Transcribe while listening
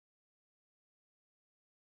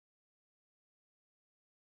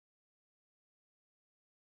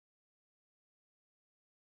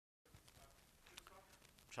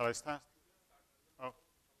Shall I start? Oh.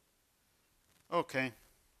 Okay.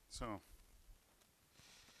 So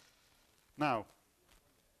now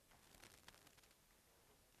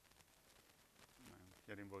I'm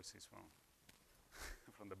hearing voices from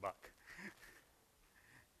from the back.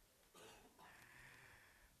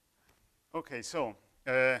 Okay, so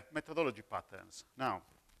methodology patterns. Now,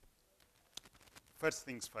 first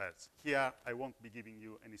things first. Here, I won't be giving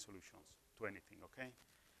you any solutions to anything, okay?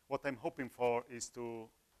 What I'm hoping for is to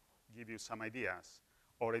give you some ideas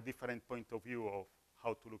or a different point of view of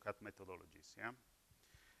how to look at methodologies, yeah?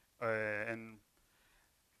 And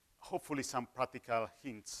hopefully some practical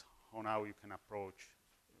hints on how you can approach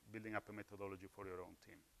building up a methodology for your own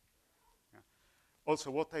team. Yeah? Also,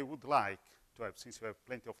 what I would like to have, since you have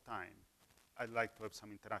plenty of time, I'd like to have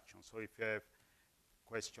some interaction. So if you have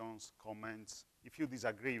questions, comments, if you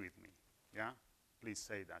disagree with me, yeah, please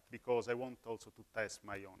say that, because I want also to test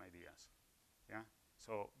my own ideas. Yeah?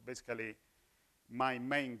 So basically, my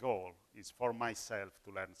main goal is for myself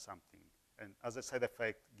to learn something, and as a side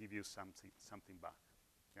effect, give you something back.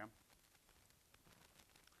 Yeah?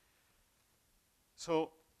 So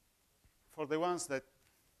for the ones that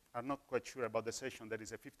are not quite sure about the session, there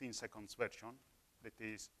is a 15 seconds version that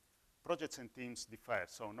is projects and teams differ,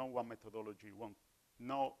 so no one methodology won't,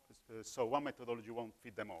 so one methodology won't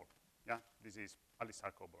fit them all. Yeah, this is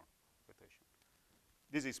Alistair Coburn quotation.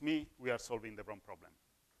 This is me, we are solving the wrong problem.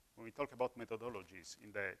 When we talk about methodologies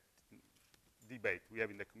in the debate we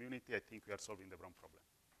have in the community, I think we are solving the wrong problem.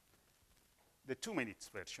 The 2 minutes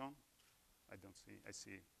version, I don't see, I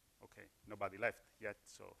see, okay, nobody left yet,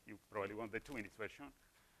 so you probably want the 2 minutes version.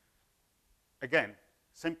 Again,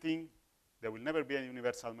 same thing, there will never be a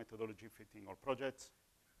universal methodology fitting all projects.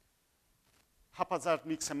 Haphazard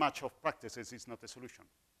mix and match of practices is not a solution.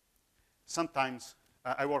 Sometimes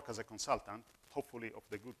I work as a consultant, hopefully of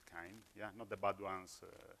the good kind, yeah, not the bad ones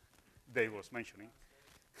Dave was mentioning.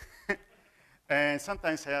 And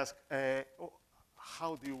sometimes I ask, oh,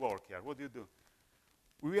 how do you work here? What do you do?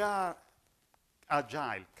 We are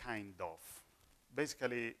agile, kind of.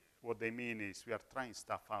 Basically, what they mean is we are trying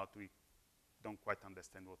stuff out. We don't quite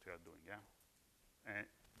understand what we are doing, yeah? And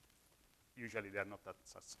usually they are not that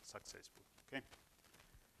successful, okay?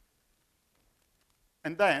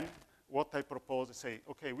 And then what I propose is say,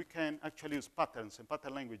 okay, we can actually use patterns and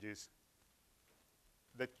pattern languages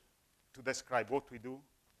that to describe what we do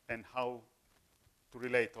and how to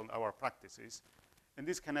relate on our practices. And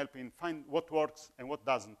this can help in find what works and what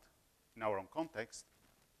doesn't in our own context,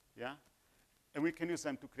 yeah? And we can use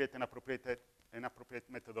them to create an appropriate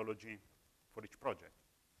methodology for each project.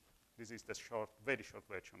 This is the short, very short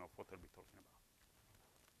version of what I'll be talking about.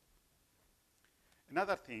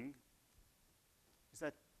 Another thing is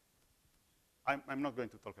that I'm not going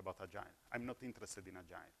to talk about Agile. I'm not interested in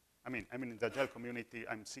Agile. I mean, I'm in the Agile community.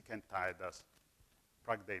 I'm sick and tired, as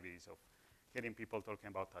Prague Davies, of hearing people talking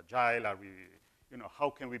about Agile. Are we, you know, how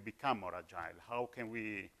can we become more Agile? How can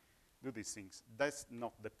we do these things? That's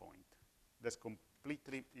not the point. That's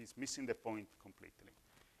completely, is missing the point completely.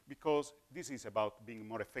 Because this is about being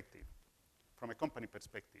more effective. From a company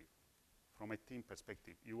perspective, from a team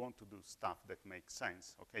perspective, you want to do stuff that makes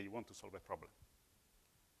sense, okay? You want to solve a problem,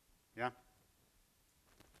 yeah?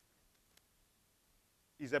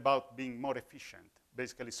 It's about being more efficient,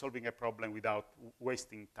 basically solving a problem without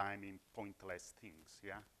wasting time in pointless things,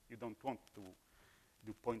 yeah? You don't want to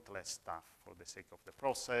do pointless stuff for the sake of the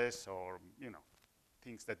process or, you know,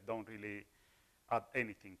 things that don't really add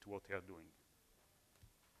anything to what you're doing.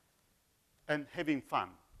 And having fun.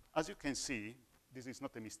 As you can see, this is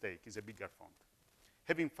not a mistake, it's a bigger font.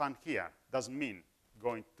 Having fun here doesn't mean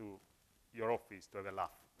going to your office to have a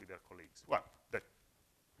laugh with your colleagues. Well, that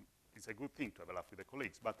is a good thing to have a laugh with the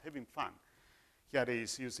colleagues, but having fun here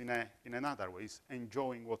is used in another way, is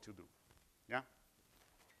enjoying what you do, yeah?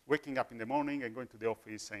 Waking up in the morning and going to the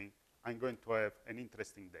office saying, I'm going to have an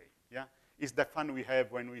interesting day, yeah? It's the fun we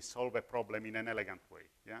have when we solve a problem in an elegant way,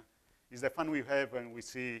 yeah? It's the fun we have when we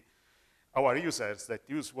see our users that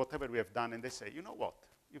use whatever we have done and they say, you know what,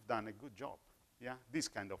 you've done a good job, yeah? This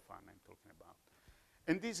kind of fun I'm talking about.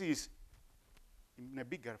 And this is in a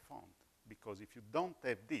bigger font, because if you don't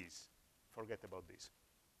have this, forget about this.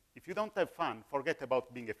 If you don't have fun, forget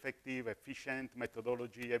about being effective, efficient,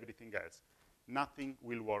 methodology, everything else. Nothing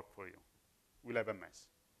will work for you. We'll have a mess,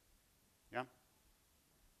 yeah?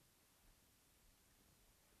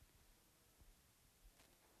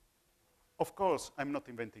 Of course, I'm not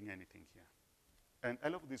inventing anything here. And I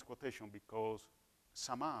love this quotation because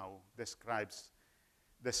somehow describes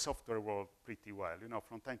the software world pretty well. You know,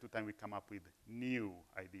 from time to time we come up with new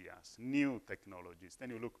ideas, new technologies. Then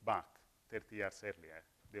you look back 30 years earlier,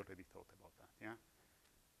 they already thought about that, yeah?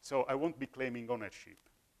 So I won't be claiming ownership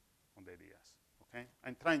on the ideas, okay?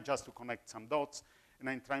 I'm trying just to connect some dots, and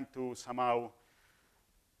I'm trying to somehow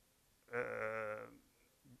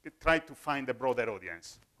try to find a broader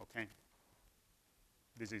audience, okay?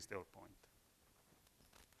 This is the whole point.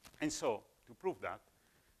 And so, to prove that,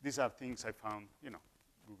 these are things I found,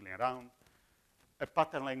 Googling around. A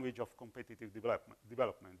pattern language of competitive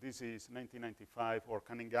development. This is 1995, or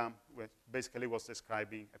Cunningham, which basically was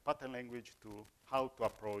describing a pattern language to how to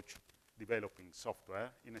approach developing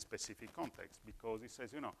software in a specific context, because it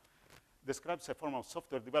says, describes a form of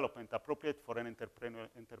software development appropriate for an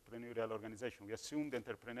entrepreneurial organization. We assume the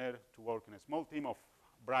entrepreneur to work in a small team of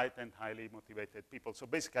bright and highly motivated people. So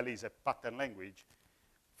basically, it's a pattern language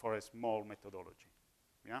for a small methodology,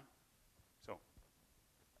 yeah? So,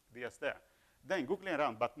 ideas there. Then Googling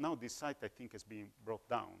around, but now this site, I think, has been brought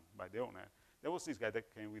down by the owner. There was this guy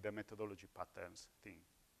that came with a methodology patterns thing,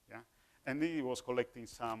 yeah? And he was collecting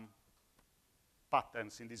some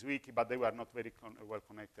patterns in this wiki, but they were not very well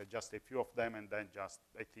connected, just a few of them, and then just,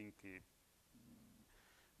 I think, he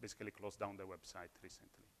basically closed down the website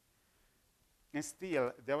recently. And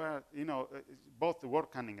still, there were, both the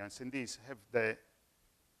work Cunninghams and these have the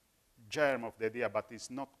germ of the idea, but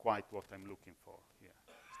it's not quite what I'm looking for here.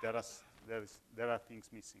 There are things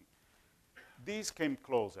missing. These came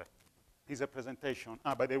closer. Here's a presentation.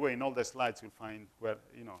 By the way, in all the slides you'll find where,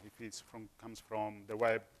 if it comes from the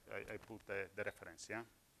web, I put the reference, yeah,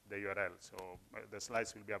 the URL. So the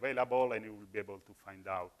slides will be available, and you will be able to find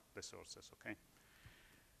out the sources, okay?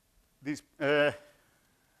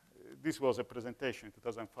 This was a presentation in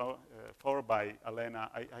 2004 by Elena.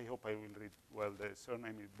 I hope I will read well. The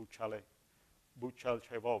surname is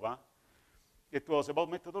Buchalchevova. It was about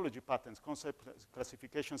methodology patterns, concept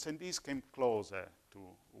classifications, and these came closer to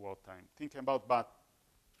what I'm thinking about, but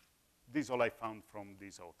this is all I found from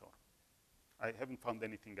this author. I haven't found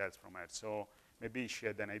anything else from her, so maybe she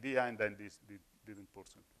had an idea, and then this didn't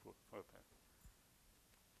pursue further.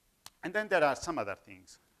 And then there are some other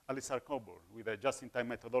things. Alistair Coburn with a just-in-time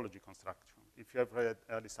methodology construction. If you have read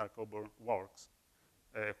Alistair Coburn works,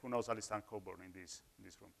 who knows Alistair Coburn in this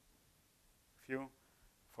room? Few.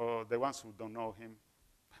 For the ones who don't know him,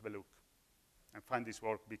 have a look and find this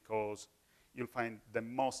work, because you'll find the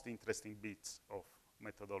most interesting bits of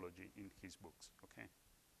methodology in his books, okay?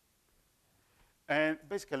 And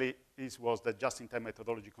basically, this was the just-in-time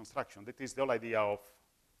methodology construction. That is the whole idea of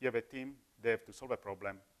you have a team, they have to solve a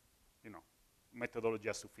problem, methodology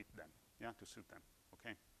has to fit them, yeah, to suit them,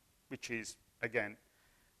 okay? Which is, again,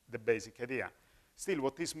 the basic idea. Still,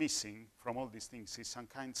 what is missing from all these things is some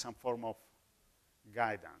form of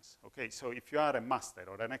guidance, okay? So if you are a master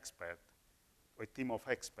or an expert, or a team of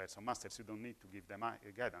experts or masters, you don't need to give them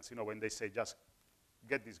guidance. When they say just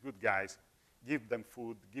get these good guys, give them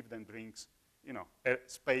food, give them drinks,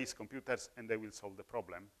 space, computers, and they will solve the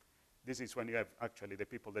problem. This is when you have actually the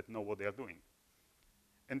people that know what they are doing.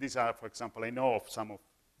 And these are, for example, I know of some of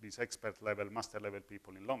these expert level, master level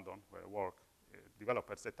people in London where I work,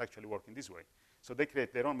 developers that actually work in this way. So they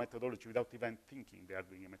create their own methodology without even thinking they are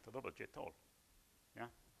doing a methodology at all. Yeah?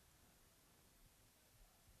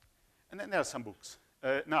 And then there are some books.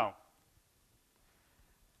 Now,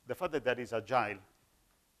 the fact that there is agile,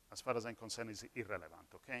 as far as I'm concerned, is irrelevant,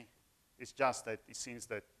 okay? It's just that it seems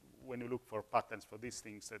that when you look for patterns for these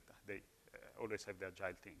things, that they always have the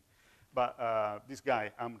agile thing. But this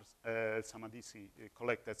guy, Amr Samadisi,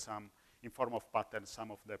 collected some, in form of patterns,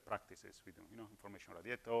 some of the practices we do, information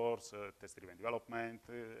radiators, test-driven development,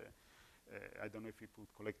 I don't know if we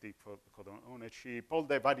put collective code ownership, all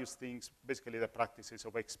the various things, basically the practices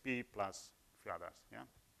of XP plus a few others, yeah?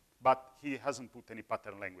 But he hasn't put any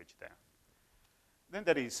pattern language there. Then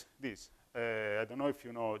there is this. I don't know if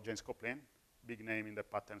you know James Coplien, big name in the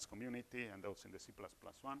patterns community and also in the C++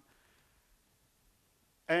 one.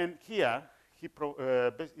 And here, he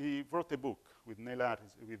wrote a book with Neil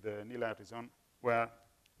Harrison where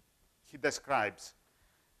he describes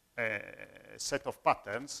a set of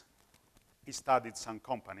patterns. He studied some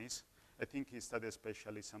companies. I think he studied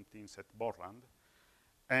especially some teams at Borland.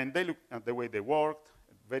 And they looked at the way they worked,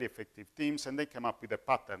 very effective teams, and they came up with the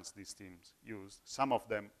patterns these teams used. Some of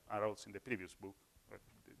them are also in the previous book, but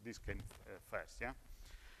this came first, yeah?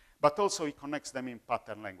 But also he connects them in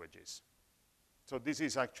pattern languages. So this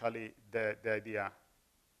is actually the idea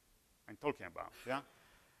I'm talking about, yeah?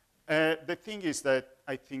 The thing is that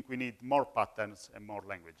I think we need more patterns and more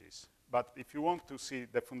languages. But if you want to see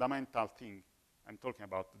the fundamental thing I'm talking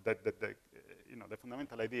about, the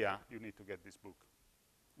fundamental idea, you need to get this book,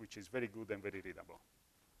 which is very good and very readable.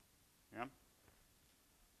 Yeah?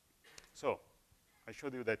 So I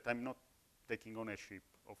showed you that I'm not taking ownership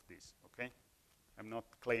of this, okay? I'm not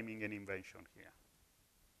claiming an invention here.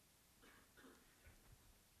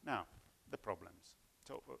 Now, the problems.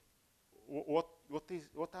 So what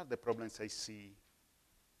are the problems I see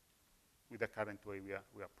with the current way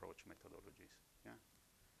we approach methodologies? Yeah?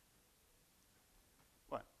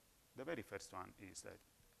 Well, the very first one is that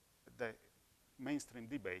the mainstream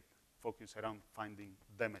debate focuses around finding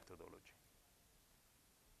the methodology.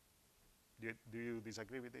 Do you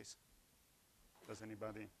disagree with this? Does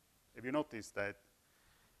anybody? Have you noticed that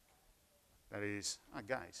there is,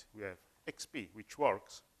 guys, we have XP, which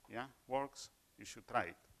works, yeah, works, you should try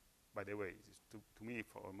it. By the way, to me,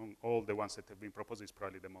 among all the ones that have been proposed, it's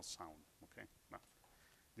probably the most sound, okay? But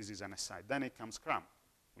this is an aside. Then it comes Scrum.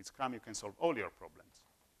 With Scrum, you can solve all your problems.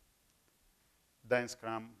 Then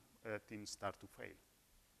Scrum teams start to fail,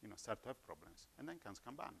 start to have problems. And then comes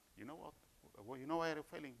Kanban. You know what? Well, you know why you're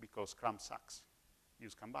failing? Because Scrum sucks.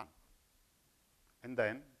 Use Kanban. And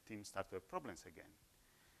then teams start to have problems again.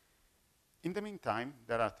 In the meantime,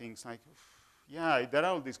 there are things like, yeah, there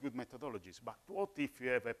are all these good methodologies, but what if you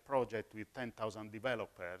have a project with 10,000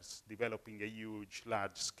 developers developing a huge,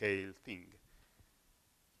 large-scale thing?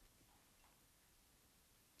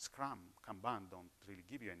 Scrum, Kanban don't really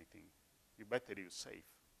give you anything. You better use Safe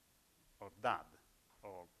or DAD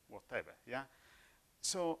or whatever, yeah?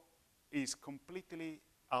 So it's completely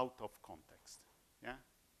out of context, yeah?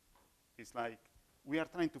 It's like we are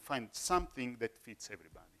trying to find something that fits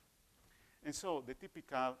everybody. And so the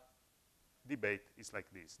typical debate is like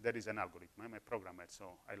this. There is an algorithm. I'm a programmer,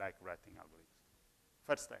 so I like writing algorithms.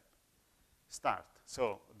 First step, start.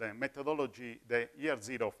 So the methodology, the year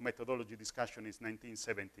zero of methodology discussion is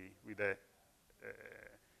 1970 with a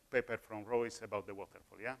paper from Royce about the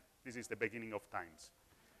waterfall, yeah? This is the beginning of times.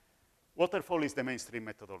 Waterfall is the mainstream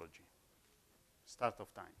methodology, start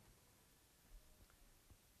of time.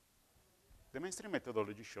 The mainstream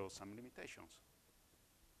methodology shows some limitations.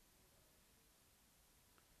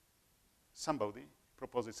 Somebody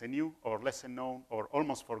proposes a new or lesser known or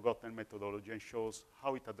almost forgotten methodology and shows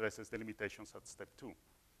how it addresses the limitations at step 2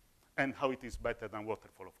 and how it is better than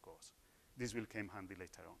waterfall, of course. This will come handy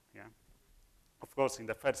later on, yeah? Of course, in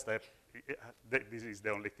the first step, this is the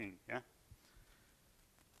only thing, yeah?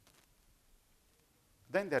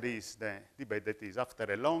 Then there is the debate that is,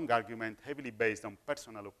 after a long argument heavily based on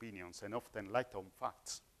personal opinions and often light on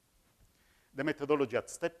facts, the methodology at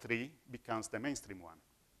step 3 becomes the mainstream one.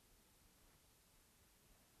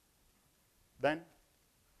 Then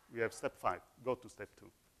we have step 5, go to step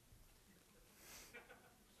 2.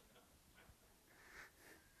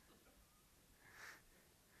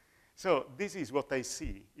 So this is what I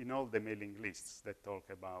see in all the mailing lists that talk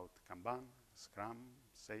about Kanban, Scrum,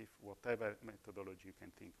 Safe, whatever methodology you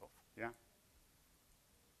can think of, yeah?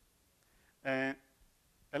 And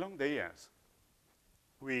along the years,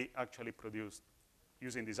 we actually produced,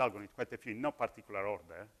 using this algorithm, quite a few in no particular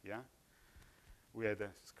order, yeah? We had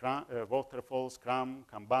Scrum, Waterfall, Scrum,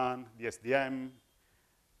 Kanban, DSDM,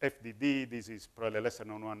 FDD, this is probably a lesser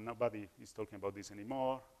known one, nobody is talking about this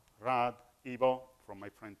anymore, RAD, Evo, from my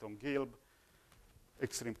friend Tom Gilb,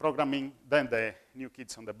 Extreme Programming, then the new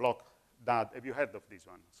kids on the block, DAD, have you heard of this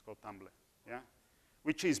one, Scott Tumblr, yeah?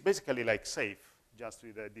 Which is basically like Safe, just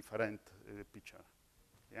with a different picture,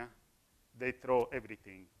 yeah? They throw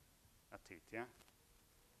everything at it, yeah?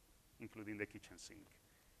 Including the kitchen sink.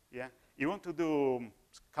 Yeah? You want to do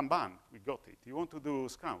Kanban, we got it. You want to do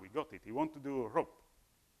Scrum, we got it. You want to do rope,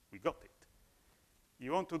 we got it.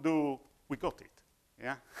 You want to do, we got it,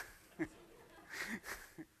 yeah?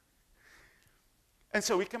 And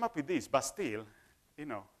so we came up with this, but still,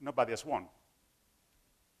 nobody has won.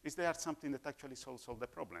 Is there something that actually solves all the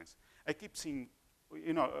problems? I keep seeing,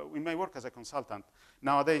 in my work as a consultant,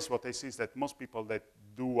 nowadays what I see is that most people that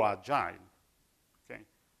do Agile, okay,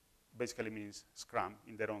 basically means Scrum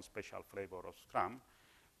in their own special flavor of Scrum,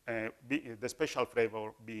 the special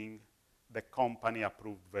flavor being the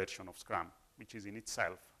company-approved version of Scrum, which is in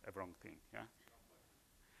itself a wrong thing, yeah?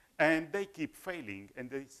 And they keep failing, and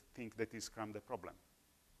they think that is Scrum the problem,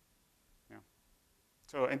 yeah?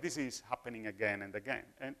 So, and this is happening again and again,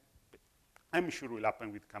 and I'm sure will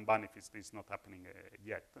happen with Kanban if it's not happening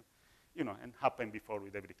yet, and happen before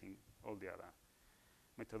with everything, all the other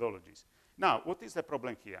methodologies. Now, what is the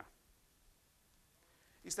problem here?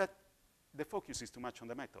 Is that the focus is too much on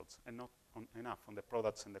the methods and not enough on the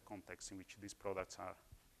products and the context in which these products are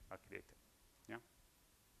created. Yeah?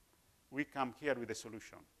 We come here with a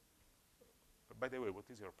solution. But by the way, what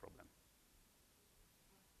is your problem?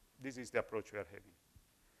 This is the approach we are having,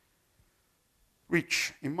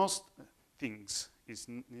 which in most things is,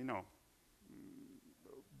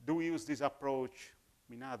 do we use this approach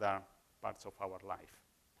in other parts of our life?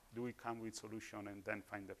 Do we come with solution and then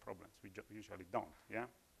find the problems? We usually don't, yeah?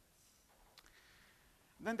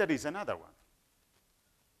 Then there is another one.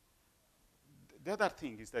 The other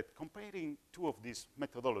thing is that comparing two of these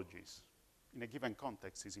methodologies in a given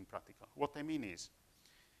context is impractical. What I mean is,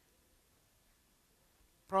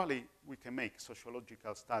 probably we can make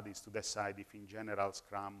sociological studies to decide if in general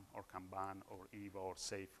Scrum or Kanban or EVA or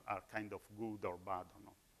SAFe are kind of good or bad or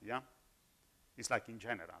not, yeah? It's like in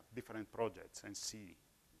general, different projects and see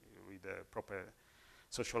with the proper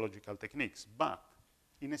sociological techniques. But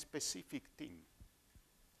in a specific team,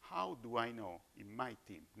 how do I know in my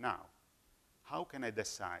team now, how can I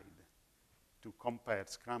decide to compare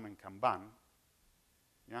Scrum and Kanban,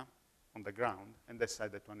 yeah, on the ground and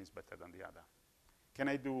decide that one is better than the other? Can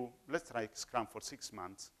I do, let's try Scrum for 6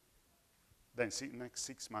 months, then next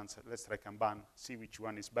 6 months, let's try Kanban, see which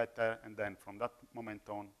one is better, and then from that moment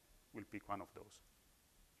on, we'll pick one of those.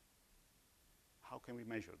 How can we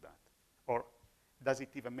measure that? Or does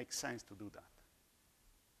it even make sense to do that?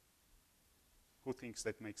 Who thinks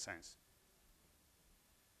that makes sense?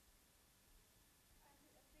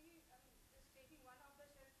 Just taking one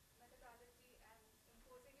off-the-shelf methodology and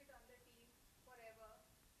imposing it on the team forever,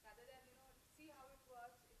 rather than see how it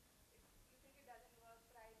works. If you think it doesn't work,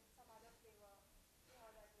 try some other flavor, see how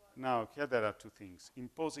that works. Now, here there are two things.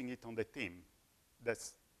 Imposing it on the team,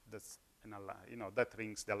 that's that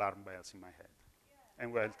rings the alarm bells in my head. Yeah.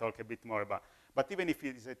 And we'll talk a bit more about. But even if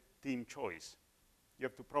it is a team choice, you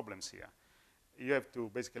have two problems here. You have to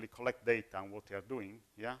basically collect data on what you are doing,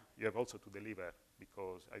 yeah? You have also to deliver,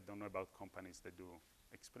 because I don't know about companies that do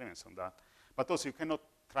experiments on that. But also you cannot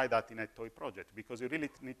try that in a toy project, because you really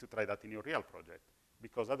need to try that in your real project,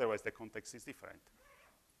 because otherwise the context is different.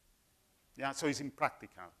 Yeah, so it's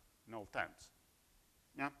impractical in all terms.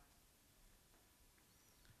 Yeah?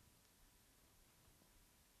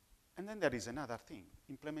 And then there is another thing.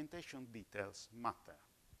 Implementation details matter.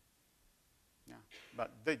 Yeah?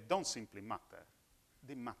 But they don't simply matter.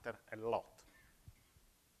 They matter a lot.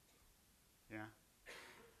 Yeah?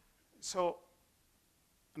 So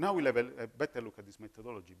now we'll have a better look at this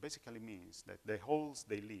methodology. Basically means that the holes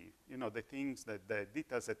they leave, the things that the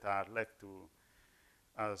details that are left to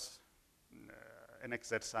as an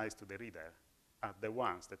exercise to the reader are the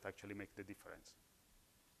ones that actually make the difference.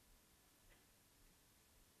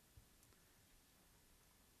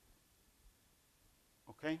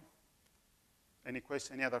 Okay?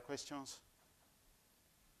 Any other questions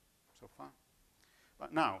so far?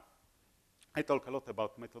 But now, I talk a lot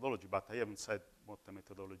about methodology, but I haven't said what the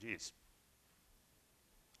methodology is.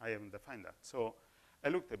 I haven't defined that. So I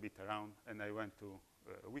looked a bit around, and I went to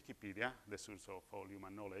Wikipedia, the source of all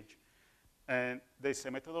human knowledge. And they say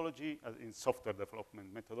methodology, in software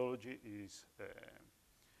development, methodology is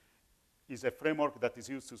a framework that is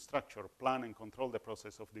used to structure, plan, and control the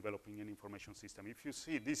process of developing an information system. If you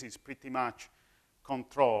see, this is pretty much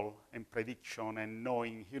control and prediction and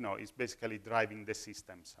knowing, is basically driving the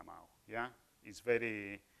system somehow, yeah? It's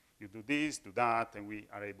very, you do this, do that, and we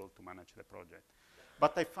are able to manage the project.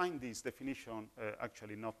 But I find this definition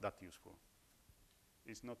actually not that useful.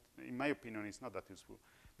 It's not, in my opinion, it's not that useful.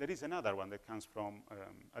 There is another one that comes from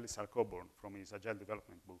Alistair Coburn, from his Agile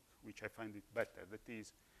Development book, which I find it better. That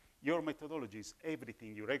is, your methodology is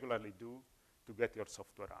everything you regularly do to get your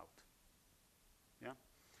software out. Yeah?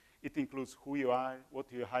 It includes who you are,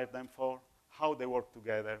 what you hire them for, how they work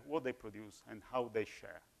together, what they produce, and how they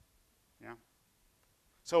share. Yeah?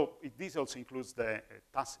 So this also includes the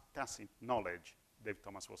tacit knowledge Dave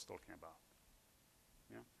Thomas was talking about.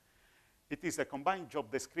 Yeah? It is the combined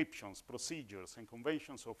job descriptions, procedures, and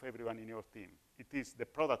conventions of everyone in your team. It is the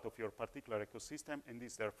product of your particular ecosystem, and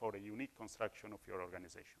is therefore a unique construction of your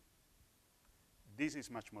organization. This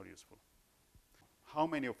is much more useful. How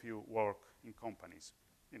many of you work in companies,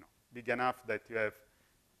 big enough that you have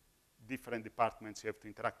different departments you have to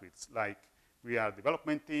interact with? Like, we are a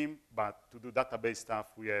development team, but to do database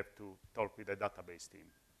stuff, we have to talk with the database team.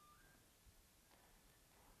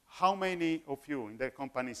 How many of you in the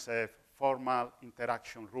companies have formal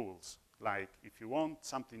interaction rules? Like, if you want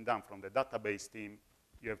something done from the database team,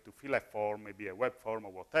 you have to fill a form, maybe a web form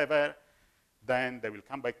or whatever. Then they will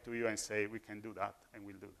come back to you and say, we can do that, and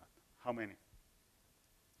we'll do that. How many?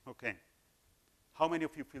 Okay. How many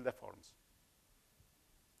of you fill the forms?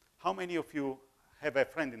 How many of you have a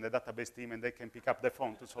friend in the database team and they can pick up the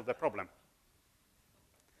phone to solve the problem?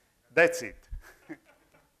 That's it.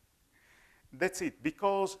 That's it,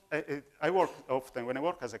 because I work often, when I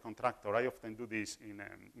work as a contractor, I often do this in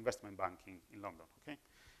investment banking in London, okay?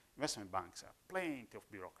 Investment banks have plenty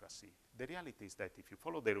of bureaucracy. The reality is that if you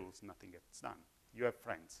follow the rules, nothing gets done. You have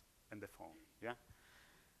friends and the phone, yeah?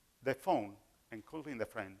 The phone And calling the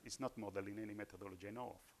friend is not modeling any methodology I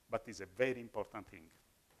know of, but is a very important thing.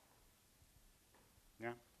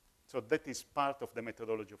 Yeah? So that is part of the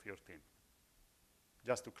methodology of your team.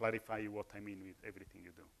 Just to clarify what I mean with everything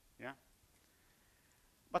you do. Yeah?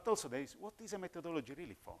 But also there is, what is a methodology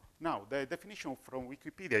really for? Now, the definition from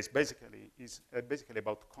Wikipedia is basically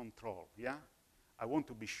about control. Yeah? I want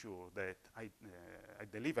to be sure that I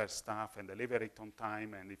deliver stuff and deliver it on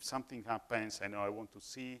time, and if something happens, I know I want to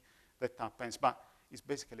see that happens, but it's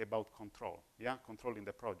basically about control, yeah? Controlling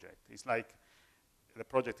the project. It's like, the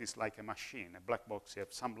project is like a machine, a black box, you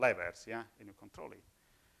have some levers, yeah, and you control it.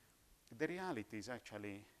 The reality is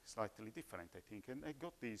actually slightly different, I think, and I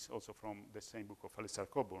got this also from the same book of Alistair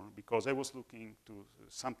Coburn, because I was looking to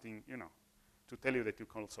something, you know, to tell you that you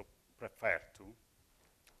can also prefer to.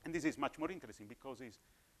 And this is much more interesting because it's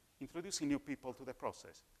introducing new people to the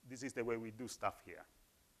process. This is the way we do stuff here.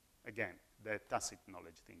 Again, the tacit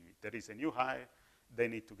knowledge thing. There is a new hire, they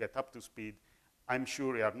need to get up to speed. I'm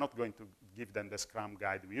sure you are not going to give them the Scrum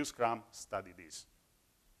guide. We use Scrum, study this.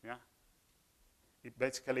 Yeah? It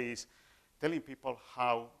basically is telling people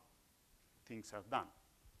how things are done.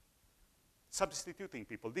 Substituting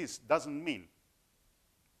people, this doesn't mean,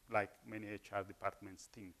 like many HR departments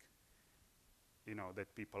think, you know,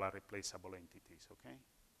 that people are replaceable entities, okay?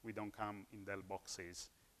 We don't come in Dell boxes,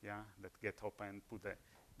 yeah, that get open, put the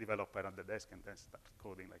developer at the desk and then start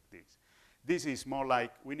coding like this. This is more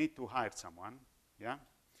like we need to hire someone, yeah?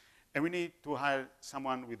 And we need to hire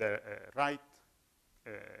someone with the right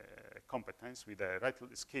competence, with the right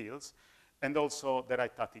skills, and also the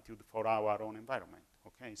right attitude for our own environment,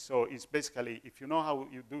 okay? So it's basically, if you know how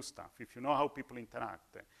you do stuff, if you know how people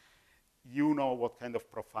interact, you know what kind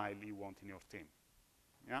of profile you want in your team,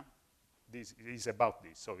 yeah? This is about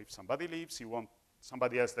this. So if somebody leaves, you want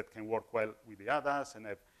somebody else that can work well with the others and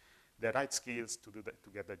have the right skills to do that, to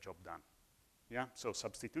get the job done. Yeah. So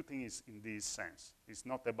substituting is in this sense. It's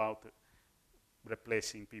not about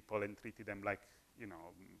replacing people and treating them like, you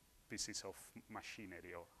know, pieces of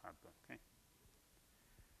machinery or hardware. Okay.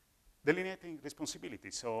 Delineating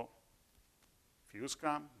responsibility. So if you use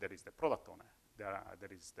Scrum, there is the product owner,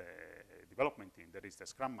 there is the development team, there is the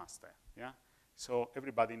Scrum master. Yeah. So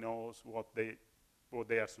everybody knows what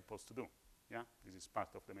they are supposed to do. Yeah, this is part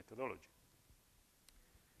of the methodology.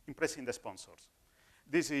 Impressing the sponsors.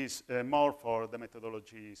 This is more for the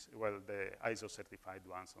methodologies, well, the ISO certified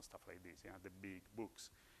ones and stuff like this, yeah, the big books,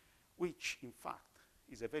 which in fact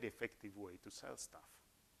is a very effective way to sell stuff.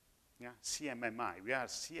 Yeah, CMMI, we are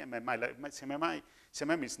CMMI. Like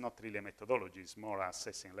CMM is not really a methodology, it's more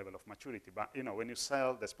assessing level of maturity, but you know, when you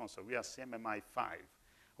sell the sponsor, we are CMMI 5,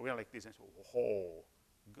 we are like this, and so, oh,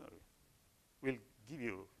 good, we'll give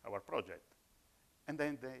you our project. And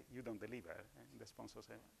then you don't deliver, and the sponsor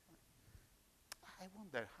says, I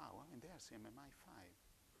wonder how. I mean, they are CMMI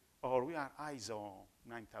 5. Or we are ISO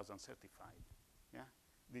 9000 certified. Yeah?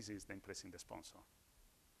 This is the impressing the sponsor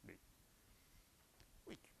bit,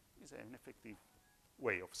 which is an effective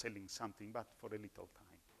way of selling something, but for a little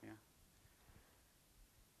time. Yeah?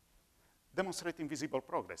 Demonstrating visible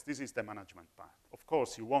progress. This is the management part. Of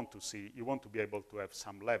course, you want to be able to have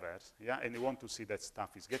some levers, yeah, and you want to see that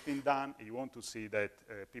stuff is getting done. You want to see that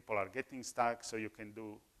people are getting stuck, so you can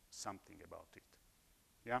do something about it,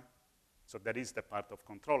 yeah. So there is the part of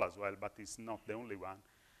control as well, but it's not the only one,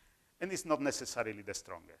 and it's not necessarily the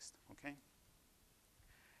strongest, okay.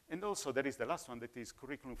 And also there is the last one that is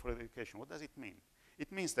curriculum for education. What does it mean? It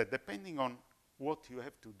means that depending on what you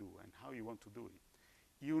have to do and how you want to do it,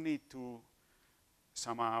 you need to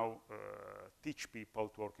somehow teach people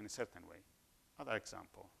to work in a certain way. Other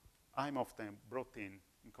example, I'm often brought in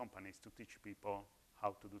companies to teach people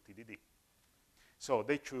how to do TDD. So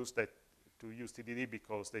they choose that to use TDD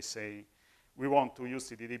because they say, we want to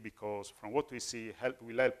use TDD because from what we see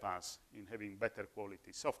will help us in having better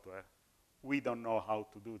quality software. We don't know how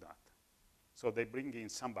to do that. So they bring in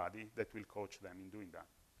somebody that will coach them in doing that.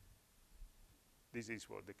 This is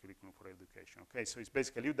what the curriculum for education. Okay, so it's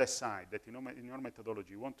basically you decide that in your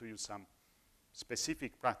methodology you want to use some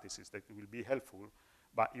specific practices that will be helpful,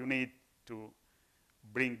 but you need to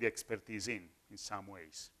bring the expertise in some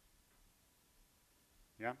ways.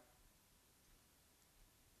 Yeah?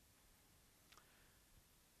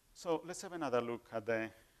 So let's have another look at the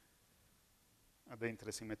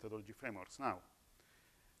interesting methodology frameworks. Now,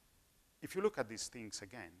 if you look at these things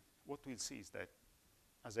again, what we'll see is that,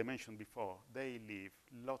 as I mentioned before, they leave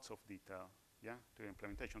lots of detail, yeah, to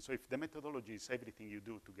implementation. So if the methodology is everything you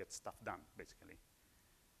do to get stuff done, basically,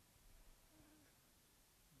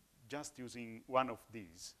 just using one of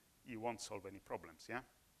these, you won't solve any problems, yeah?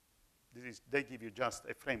 They give you just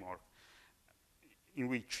a framework in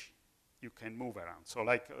which you can move around. So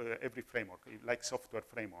like every framework, like software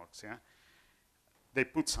frameworks, yeah, they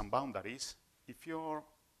put some boundaries. If your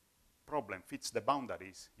problem fits the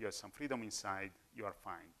boundaries, you have some freedom inside, you are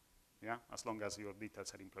fine, yeah, as long as your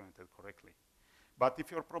details are implemented correctly. But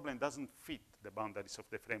if your problem doesn't fit the boundaries of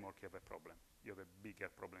the framework, you have a problem. You have a bigger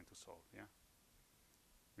problem to solve, yeah?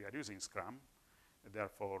 We are using Scrum,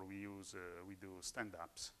 therefore we do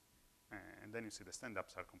stand-ups, and then you see the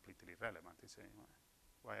stand-ups are completely irrelevant. You say,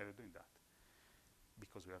 why are you doing that?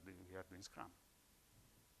 Because we are doing Scrum.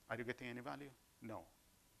 Are you getting any value? No.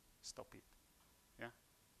 Stop it, yeah?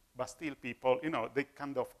 But still people, you know, they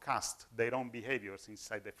kind of cast their own behaviors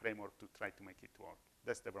inside the framework to try to make it work.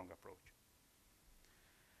 That's the wrong approach.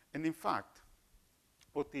 And in fact,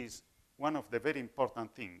 what is one of the very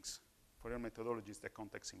important things for your methodology is the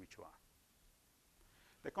context in which you are.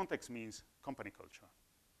 The context means company culture,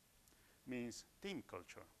 means team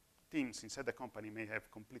culture. Teams inside the company may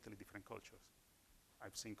have completely different cultures.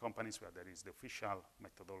 I've seen companies where there is the official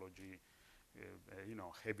methodology, you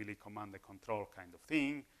know, heavily command and control kind of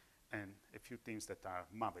thing, and a few teams that are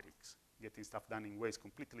mavericks, getting stuff done in ways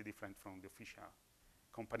completely different from the official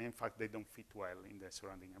company. In fact, they don't fit well in the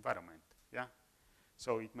surrounding environment, yeah?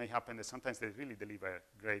 So it may happen that sometimes they really deliver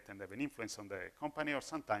great and have an influence on the company, or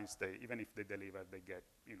sometimes they, even if they deliver, they get,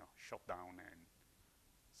 you know, shot down and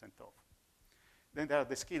sent off. Then there are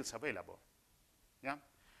the skills available, yeah?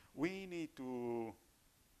 We need to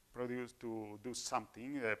do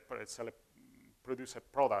something, produce a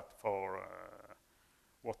product for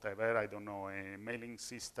whatever, I don't know, a mailing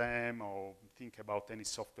system, or think about any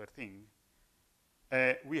software thing.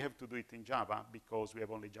 We have to do it in Java because we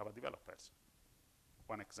have only Java developers.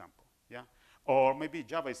 One example, yeah? Or maybe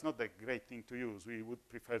Java is not a great thing to use. We would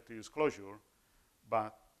prefer to use Clojure,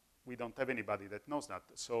 but we don't have anybody that knows that.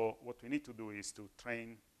 So what we need to do is to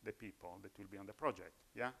train the people that will be on the project,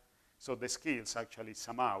 yeah? So the skills actually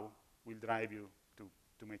somehow will drive you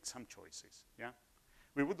to make some choices, yeah?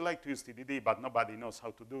 We would like to use TDD, but nobody knows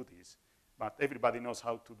how to do this. But everybody knows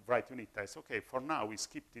how to write unit tests. Okay, for now, we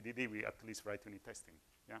skip TDD, we at least write unit testing,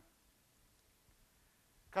 yeah?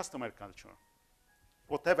 Customer culture.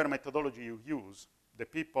 Whatever methodology you use, the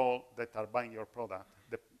people that are buying your product,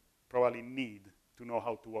 they probably need to know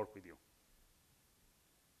how to work with you,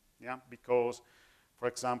 yeah? Because, for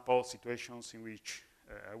example, situations in which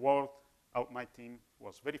I worked, my team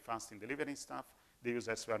was very fast in delivering stuff. The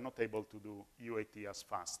users were not able to do UAT as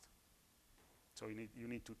fast. So you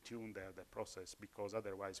need to tune the process, because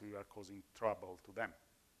otherwise we are causing trouble to them,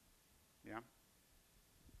 yeah?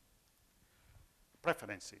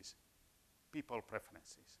 Preferences, people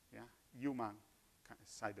preferences, yeah? Human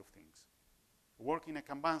side of things. Working a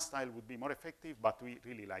Kanban style would be more effective, but we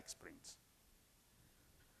really like sprints,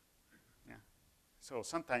 yeah? So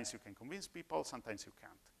sometimes you can convince people, sometimes you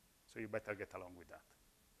can't. So you better get along with that.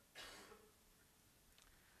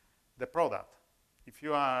 The product, if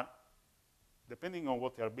you are, depending on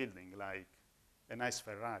what you are building, like a nice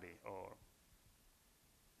Ferrari or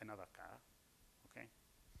another car, okay,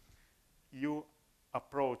 you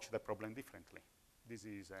approach the problem differently. This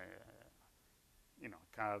is a, you know,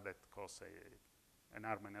 car that costs an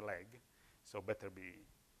arm and a leg, so better be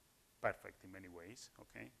perfect in many ways,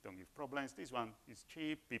 okay? Don't give problems. This one is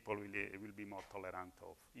cheap. People will be more tolerant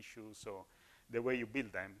of issues, so the way you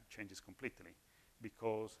build them changes completely,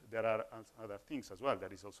 because there are other things as well.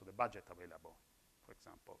 There is also the budget available, for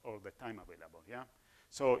example, or the time available, yeah?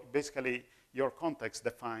 So basically, your context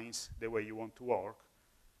defines the way you want to work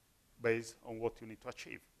based on what you need to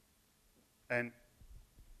achieve. And,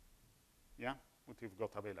 yeah, what you've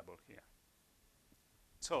got available here.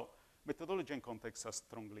 So methodology and context are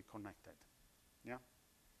strongly connected, yeah?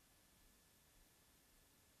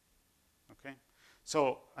 Okay?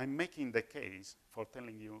 So I'm making the case for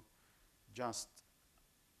telling you just,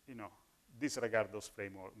 you know, disregard those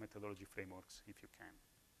methodology frameworks if you can.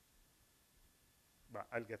 But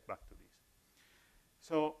I'll get back to this.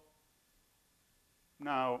 So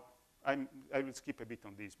now I will skip a bit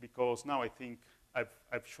on this, because now I think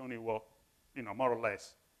I've shown you what, you know, more or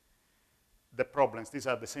less the problems. These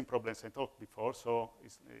are the same problems I talked before, so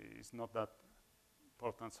it's not that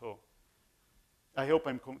important. So I hope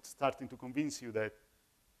I'm starting to convince you that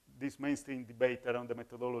this mainstream debate around the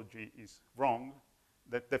methodology is wrong,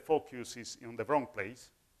 that the focus is in the wrong place,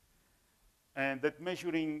 and that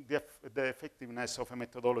measuring the effectiveness of a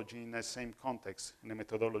methodology in the same context, in a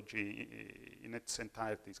methodology in its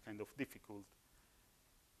entirety, is kind of difficult,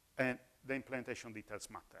 and the implementation details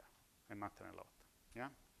matter, and matter a lot, yeah?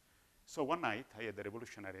 So one night, I had a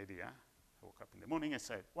revolutionary idea. I woke up in the morning and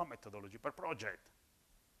said, one methodology per project.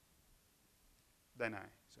 then I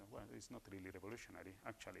said, well, it's not really revolutionary.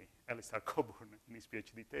 Actually, Alistair Coburn in his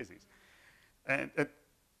PhD thesis.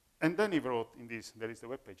 And then he wrote in this, there is the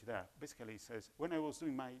webpage there. Basically, he says, when I was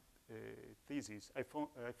doing my thesis, I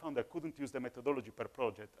found I couldn't use the methodology per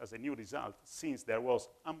project as a new result since there was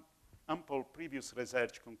ample previous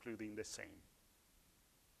research concluding the same.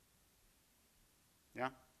 Yeah?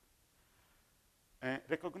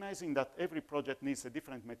 Recognizing that every project needs a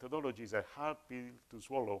different methodology is a hard pill to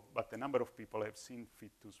swallow, but a number of people have seen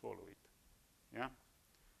fit to swallow it. Yeah?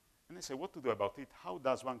 And I say, what to do about it? How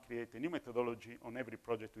does one create a new methodology on every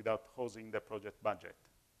project without hosing the project budget?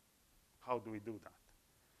 How do we do that?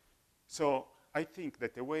 So I think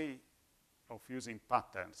that a way of using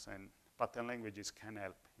patterns and pattern languages can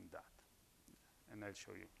help in that. And I'll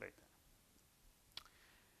show you later.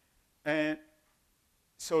 And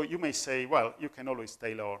so you may say, well, you can always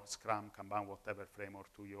tailor Scrum, Kanban, whatever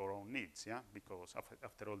framework to your own needs, yeah? Because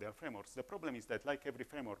after all, they are frameworks. The problem is that, like every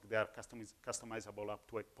framework, they are customizable up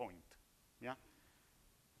to a point, yeah?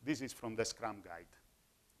 This is from the Scrum guide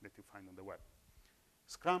that you find on the web.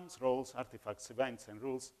 Scrum's roles, artifacts, events, and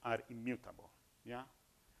rules are immutable, yeah?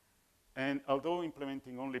 And although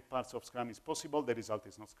implementing only parts of Scrum is possible, the result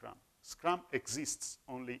is not Scrum. Scrum exists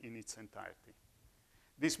only in its entirety.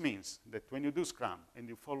 This means that when you do Scrum and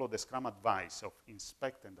you follow the Scrum advice of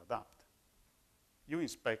inspect and adapt, you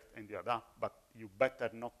inspect and you adapt, but you better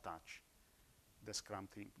not touch the Scrum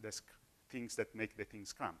thing, things that make the thing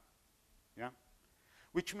Scrum. Yeah?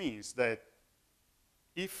 Which means that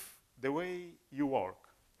if the way you work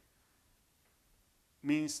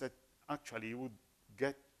means that actually you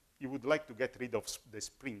would like to get rid of the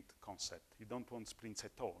sprint concept. You don't want sprints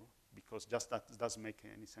at all, because just that doesn't make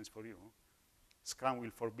any sense for you. Scrum will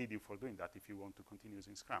forbid you from doing that if you want to continue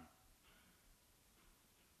using Scrum,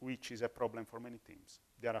 which is a problem for many teams.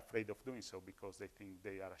 They are afraid of doing so because they think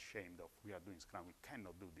they are ashamed of, we are doing Scrum, we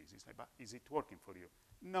cannot do this. It's like, but is it working for you?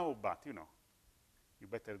 No, but you know, you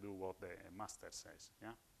better do what the master says, yeah?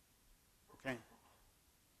 Okay?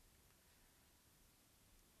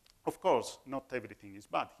 Of course, not everything is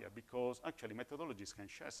bad here, because actually methodologies can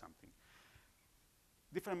share something.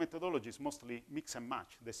 Different methodologies mostly mix and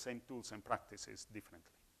match the same tools and practices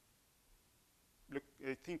differently. Look,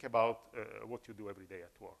 think about what you do every day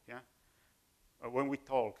at work, yeah? When we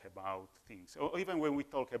talk about things, or even when we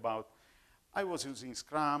talk about, I was using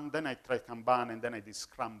Scrum, then I tried Kanban, and then I did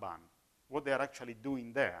Scrumban. What they're actually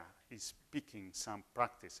doing there is picking some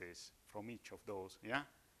practices from each of those, yeah?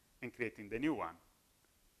 And creating the new one,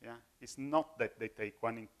 yeah? It's not that they take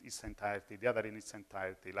one in its entirety, the other in its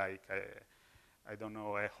entirety, like I don't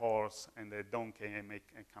know, a horse and a donkey and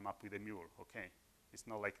come up with a mule, okay? It's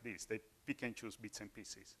not like this. They pick and choose bits and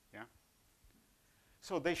pieces, yeah?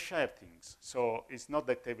 So they share things. So it's not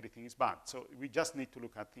that everything is bad. So we just need to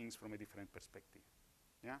look at things from a different perspective,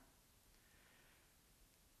 yeah?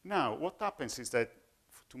 Now, what happens is that,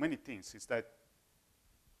 to many teams, is that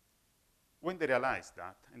when they realize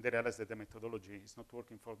that, and they realize that the methodology is not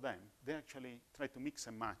working for them, they actually try to mix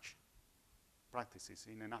and match practices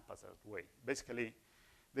in an haphazard way. Basically,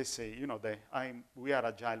 they say, you know, we are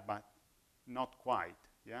agile, but not quite,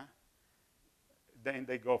 yeah? Then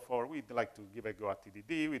they go for, we'd like to give a go at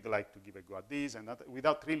TDD, we'd like to give a go at this, and that,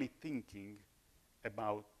 without really thinking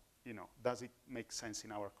about, you know, does it make sense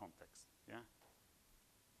in our context, yeah?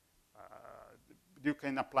 You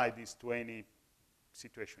can apply this to any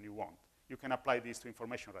situation you want. You can apply this to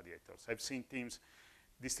information radiators. I've seen teams,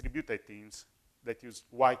 distributed teams, that use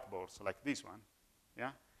whiteboards like this one,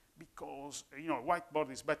 yeah? Because, you know,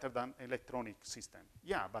 whiteboard is better than electronic system.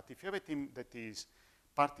 Yeah, but if you have a team that is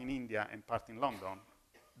part in India and part in London,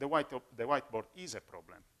 the whiteboard is a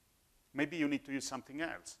problem. Maybe you need to use something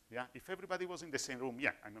else, yeah? If everybody was in the same room,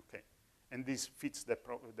 yeah, I'm okay. And this fits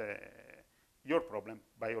your problem,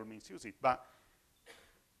 by all means use it. But,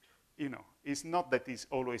 you know, it's not that it's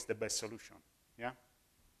always the best solution, yeah?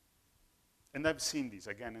 And I've seen this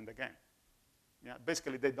again and again. Yeah,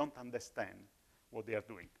 basically, they don't understand what they are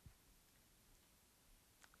doing.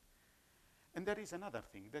 And there is another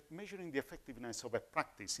thing, that measuring the effectiveness of a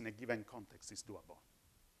practice in a given context is doable.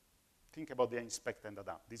 Think about the inspect and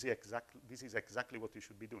adapt. This is exactly what you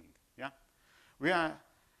should be doing. Yeah?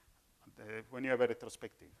 When you have a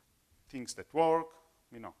retrospective, things that work,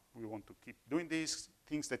 you know, we want to keep doing this.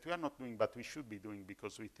 Things that we are not doing, but we should be doing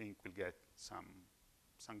because we think we'll get some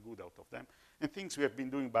good out of them. And things we have been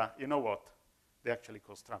doing, but you know what? They actually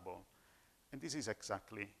cause trouble. And this is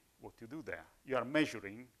exactly what you do there. You are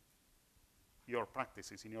measuring your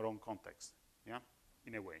practices in your own context, yeah,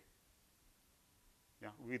 in a way, yeah,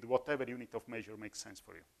 with whatever unit of measure makes sense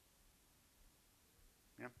for you,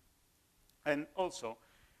 yeah. And also,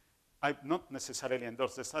 I've not necessarily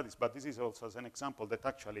endorsed the studies, but this is also as an example that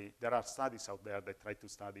actually there are studies out there that try to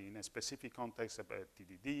study in a specific context about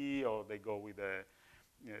TDD, or they go with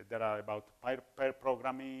there are about pair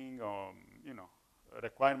programming, or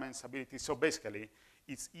requirements ability. So basically,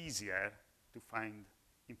 it's easier to find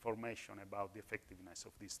information about the effectiveness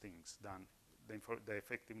of these things than the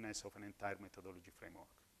effectiveness of an entire methodology framework.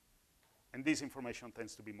 And this information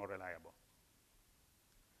tends to be more reliable.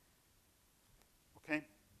 Okay?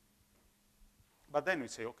 But then we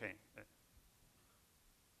say, okay,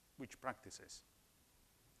 which practices?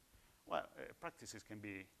 Well, practices can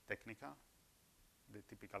be technical, the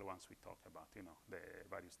typical ones we talk about, the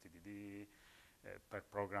various TDD, pair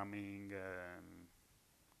programming,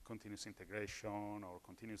 continuous integration, or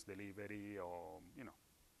continuous delivery, or,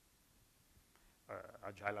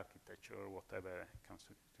 agile architecture, whatever comes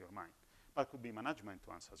to your mind. But it could be management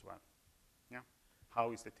ones as well. Yeah?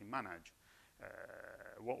 How is the team managed?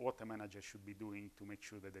 What a manager should be doing to make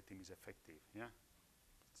sure that the team is effective. Yeah?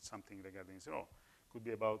 Something regarding his role. Could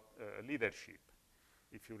be about leadership.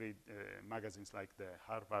 If you read magazines like the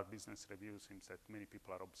Harvard Business Review, it seems that many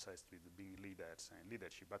people are obsessed with being leaders and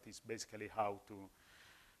leadership, but it's basically how to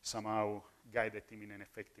somehow guide the team in an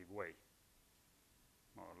effective way,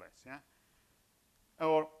 more or less, yeah?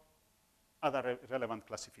 Or other relevant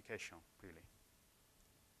classification, really.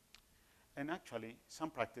 And actually, some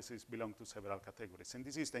practices belong to several categories, and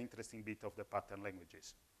this is the interesting bit of the pattern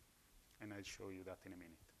languages, and I'll show you that in a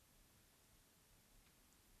minute.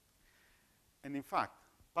 And in fact,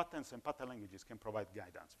 patterns and pattern languages can provide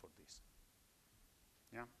guidance for this.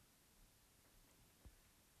 Yeah?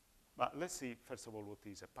 But let's see, first of all, what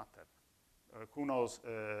is a pattern. Who knows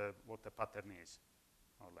what a pattern is,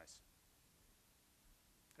 more or less?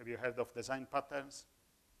 Have you heard of design patterns?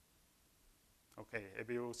 Okay, have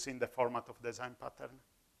you seen the format of design pattern?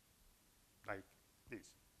 Like this.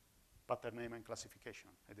 Pattern name and classification,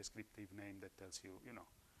 a descriptive name that tells you,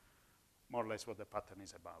 more or less what the pattern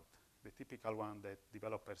is about. The typical one that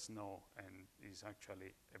developers know and is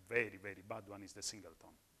actually a very, very bad one is the singleton.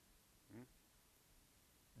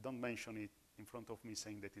 Don't mention it in front of me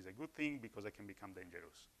saying that is a good thing, because it can become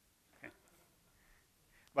dangerous. Okay?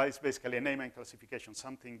 But it's basically a name and classification,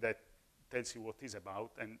 something that tells you what it's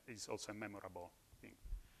about and is also a memorable thing.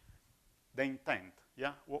 The intent,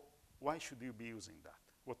 yeah? Why should you be using that?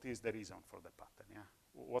 What is the reason for the pattern, yeah?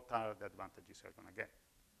 What are the advantages you're going to get?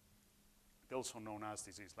 Also known as,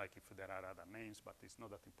 this is like if there are other names, but it's not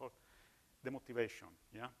that important. The motivation,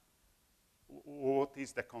 yeah? What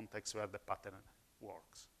is the context where the pattern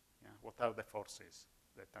works? Yeah? What are the forces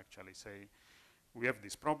that actually say, we have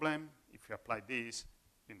this problem, if you apply this,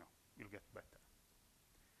 you'll get better.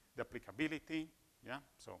 The applicability, yeah?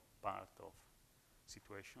 So part of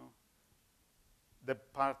situation. The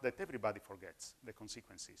part that everybody forgets, the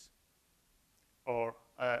consequences. Or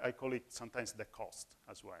I call it sometimes the cost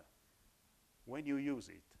as well. When you use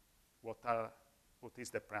it, what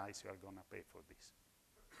is the price you are going to pay for this?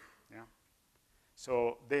 Yeah?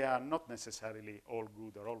 So they are not necessarily all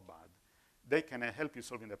good or all bad. They can help you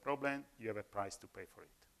solving the problem. You have a price to pay for it.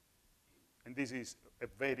 And this is a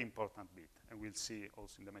very important bit, and we'll see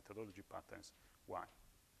also in the methodology patterns why.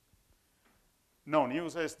 Known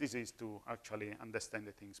uses, this is to actually understand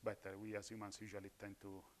the things better. We as humans usually tend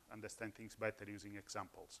to understand things better using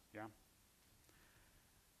examples. Yeah?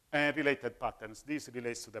 And related patterns, this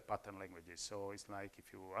relates to the pattern languages. So it's like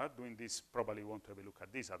if you are doing this, probably you want to have a look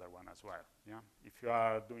at this other one as well. Yeah? If you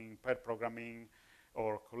are doing pair programming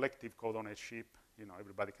or collective code ownership,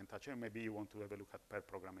 everybody can touch it. Maybe you want to have a look at pair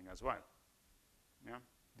programming as well. Yeah?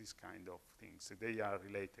 These kind of things, they are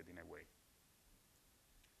related in a way.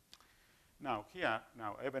 Now here,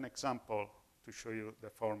 I have an example to show you the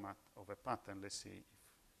format of a pattern. Let's see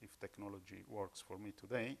if technology works for me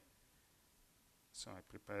today. So I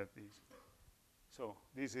prepared this. So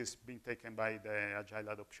this is being taken by the Agile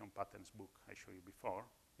Adoption Patterns book I showed you before.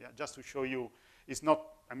 Yeah, just to show you,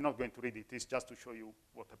 I'm not going to read it, it's just to show you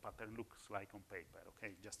what a pattern looks like on paper,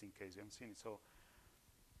 okay, just in case you haven't seen it. So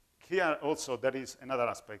here also there is another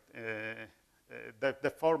aspect.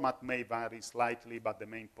 The format may vary slightly, but the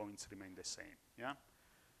main points remain the same, yeah?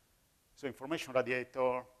 So information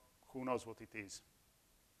radiator, who knows what it is?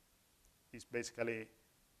 It's basically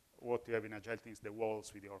what you have in Agile things, the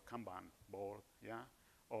walls with your Kanban board, yeah?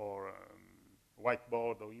 Or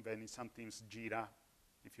whiteboard, or even in some teams, Jira,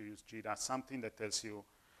 if you use Jira, something that tells you,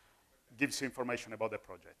 gives you information about the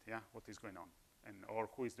project, yeah? What is going on, or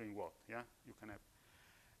who is doing what, yeah? You can have.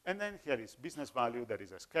 And then here is business value. There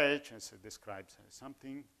is a sketch, as it describes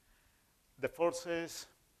something. The forces,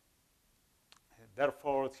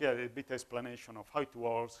 Therefore, here a bit explanation of how it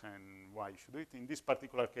works and why you should do it. In this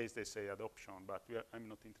particular case, they say adoption, but I'm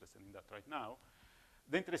not interested in that right now.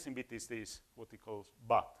 The interesting bit is this, what he calls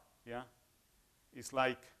but, yeah? It's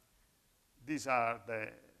like these are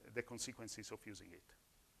the consequences of using it,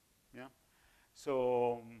 yeah?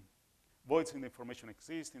 So voids in the information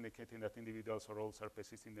exist, indicating that individuals or roles are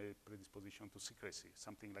persisting in the predisposition to secrecy,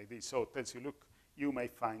 something like this. So it tells you, look, you may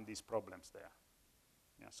find these problems there.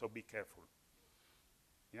 Yeah, so be careful.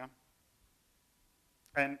 Yeah?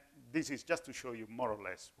 And this is just to show you more or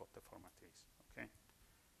less what the format is, okay?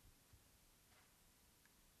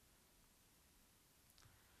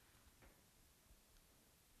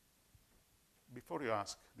 Before you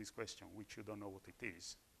ask this question, which you don't know what it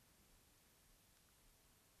is,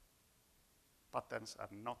 patterns are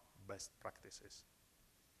not best practices,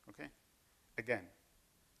 okay? Again,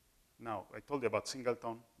 now I told you about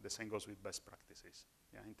singleton, the same goes with best practices,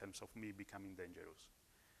 yeah, in terms of me becoming dangerous.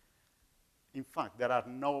 In fact, there are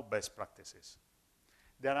no best practices.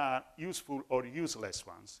 There are useful or useless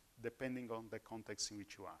ones, depending on the context in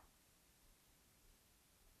which you are.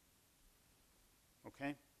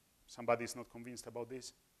 Okay? Somebody is not convinced about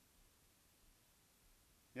this?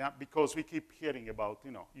 Yeah, because we keep hearing about,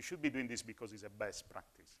 you should be doing this because it's a best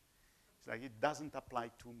practice. It's like it doesn't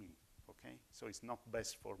apply to me, okay? So it's not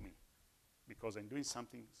best for me because I'm doing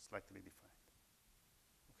something slightly different,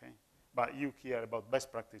 okay? But you hear about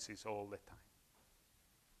best practices all the time.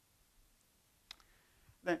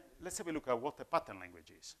 Then let's have a look at what a pattern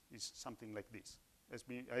language is. It's something like this.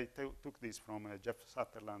 I took this from Jeff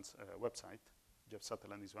Sutherland's website. Jeff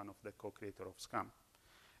Sutherland is one of the co-creators of Scrum.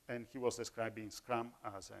 And he was describing Scrum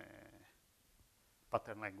as a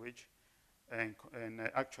pattern language and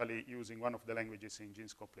actually using one of the languages in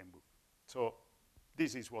Gene's Copeland book. So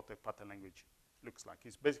this is what a pattern language looks like.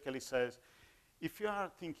 It basically says, if you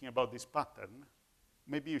are thinking about this pattern,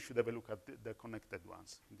 maybe you should have a look at the connected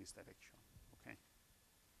ones in this direction, okay?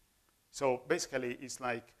 So basically, it's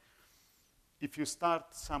like, if you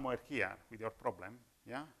start somewhere here with your problem,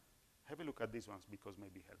 yeah, have a look at these ones because may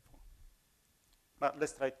be helpful. But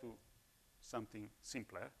let's try to something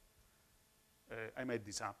simpler. I made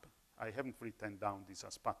this up. I haven't written down these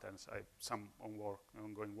as patterns. I have some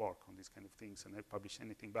ongoing work on these kind of things, and I publish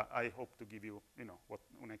anything. But I hope to give you,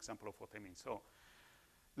 an example of what I mean. So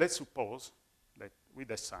let's suppose that we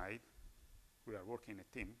decide we are working in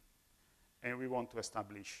a team, and we want to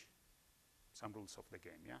establish some rules of the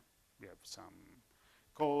game. Yeah, we have some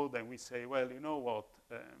code, and we say, well, you know what?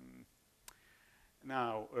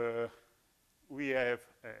 Now we have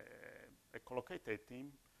a collocated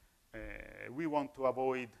team. We want to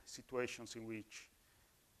avoid situations in which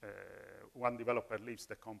one developer leaves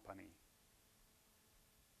the company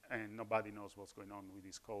and nobody knows what's going on with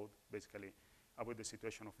his code. Basically, avoid the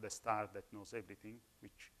situation of the star that knows everything,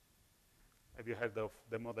 which, have you heard of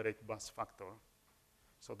the moderate bus factor?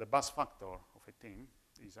 So the bus factor of a team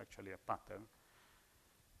is actually a pattern,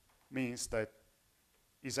 means that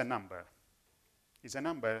is a number. It's a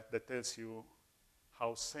number that tells you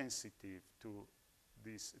how sensitive to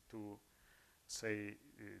this, to say,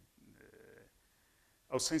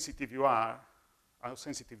 how sensitive you are, how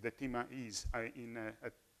sensitive the team is in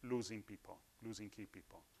losing people, losing key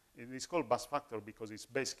people. And it's called bus factor because it's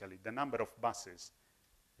basically the number of buses,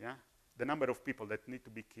 yeah? The number of people that need to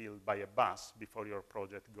be killed by a bus before your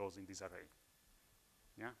project goes in this array,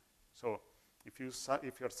 yeah? So if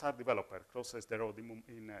your SAR developer crosses the road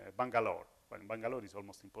in Bangalore, well, in Bangalore it's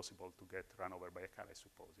almost impossible to get run over by a car, I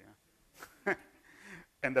suppose, yeah?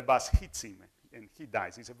 And the bus hits him and he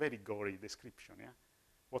dies. It's a very gory description, yeah?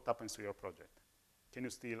 What happens to your project? Can you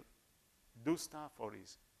still do stuff, or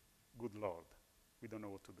is, good Lord, we don't know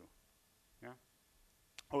what to do, yeah?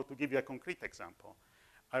 Or to give you a concrete example,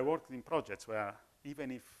 I worked in projects where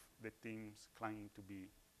even if the teams claim to be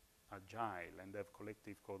agile and have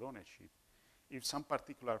collective code ownership, if some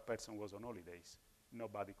particular person was on holidays,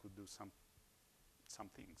 nobody could do some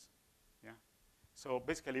things, yeah? So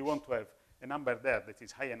basically you want to have a number there that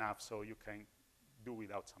is high enough so you can do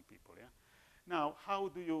without some people, yeah? Now, how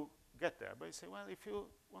do you get there? But you say, well, if you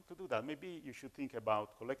want to do that, maybe you should think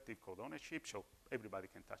about collective code ownership so everybody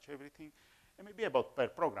can touch everything, and maybe about pair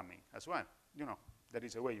programming as well. There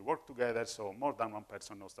is a way you work together so more than one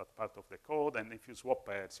person knows that part of the code, and if you swap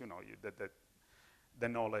pairs, the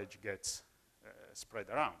knowledge gets spread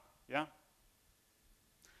around, yeah?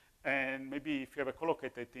 And maybe if you have a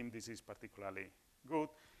collocated team, this is particularly good.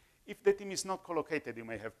 If the team is not collocated, you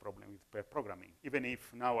may have problem with pair programming, even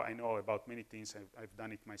if now I know about many things, I've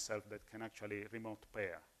done it myself, that can actually remote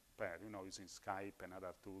pair, using Skype and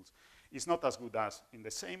other tools. It's not as good as in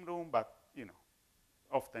the same room, but,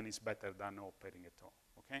 often is better than no pairing at all,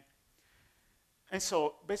 okay? And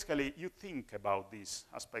so basically you think about these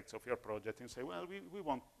aspects of your project and say, well, we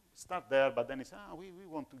want start there, but then it's, we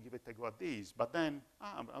want to give it a go at this, but then,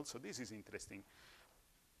 also this is interesting.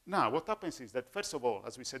 Now, what happens is that, first of all,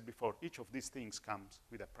 as we said before, each of these things comes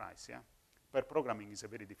with a price, yeah? Pair programming is a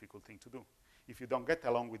very difficult thing to do. If you don't get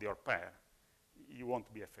along with your pair, you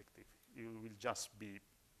won't be effective. You will just be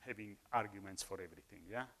having arguments for everything,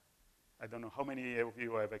 yeah? I don't know how many of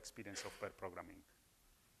you have experience of pair programming.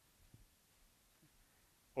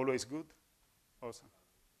 Always good? Awesome.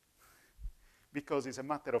 Because it's a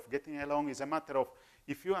matter of getting along, it's a matter of,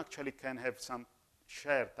 if you actually can have some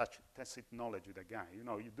shared tacit knowledge with a guy, you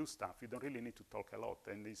know, you do stuff, you don't really need to talk a lot.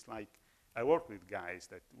 And it's like, I work with guys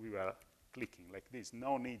that we were clicking like this,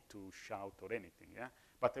 no need to shout or anything, yeah?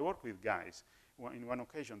 But I work with guys, in one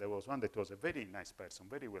occasion there was one that was a very nice person,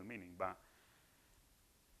 very well-meaning, but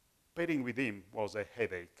pairing with him was a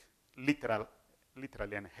headache,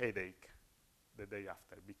 literally a headache the day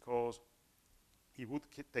after, because he would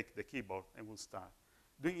take the keyboard and would start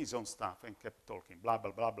doing his own stuff and kept talking, blah,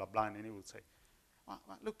 blah, blah, blah, blah, and then he would say,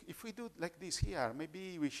 look, if we do like this here,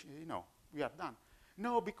 maybe we we are done.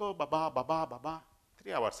 No, because ba-ba, ba-ba, ba-ba.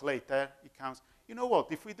 3 hours later, he comes, you know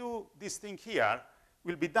what, if we do this thing here,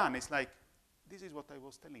 we'll be done. It's like, this is what I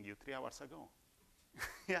was telling you 3 hours ago.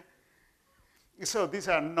 Yeah. So these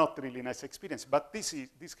are not really nice experiences, but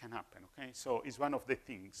this can happen, okay? So it's one of the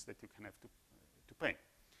things that you can have to pay.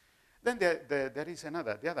 Then there is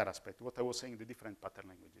the other aspect, what I was saying, the different pattern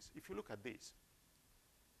languages. If you look at these,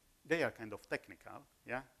 they are kind of technical,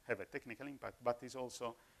 yeah, have a technical impact, but it's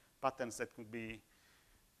also patterns that could be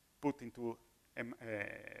put into a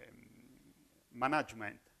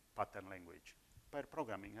management pattern language. Pair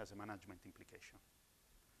programming has a management implication.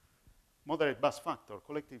 Moderate bus factor,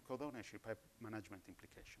 collective code ownership have management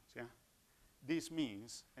implications, yeah? This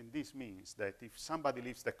means that if somebody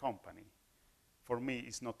leaves the company, for me,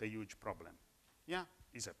 it's not a huge problem. Yeah,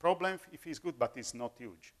 it's a problem if it's good, but it's not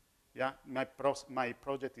huge. Yeah, my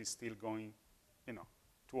project is still going,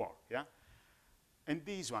 to work. Yeah, and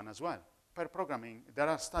this one as well. Pair programming, there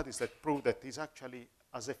are studies that prove that it's actually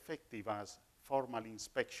as effective as formal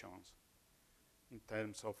inspections in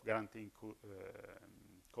terms of guaranteeing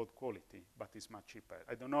code quality, but it's much cheaper.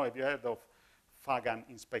 I don't know if you heard of Fagan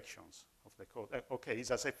inspections of the code. Okay,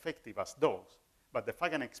 it's as effective as those. But the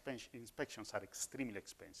Fagan inspections are extremely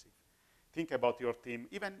expensive. Think about your team,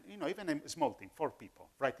 even a small team, 4 people,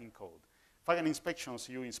 writing code. Fagan inspections,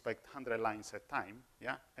 you inspect 100 lines at a time,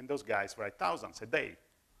 yeah? And those guys write thousands a day,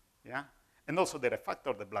 yeah? And also they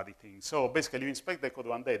refactor the bloody thing. So basically you inspect the code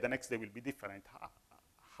one day, the next day will be different.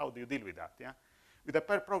 How do you deal with that, yeah? With the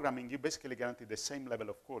pair programming, you basically guarantee the same level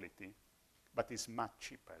of quality, but it's much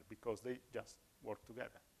cheaper because they just work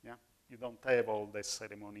together, yeah? You don't have all the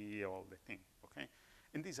ceremony, all the thing, okay?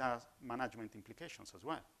 And these are management implications as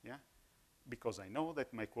well, yeah? Because I know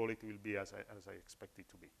that my quality will be as I expect it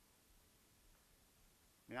to be.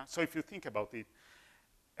 Yeah? So if you think about it,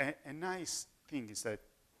 a nice thing is that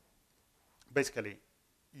basically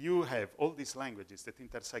you have all these languages that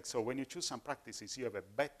intersect. So when you choose some practices, you have a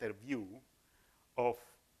better view of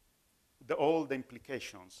all the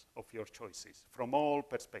implications of your choices from all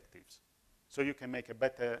perspectives. So you can make a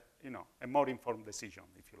better, a more informed decision,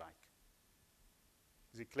 if you like.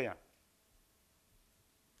 Is it clear?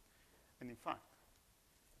 And in fact,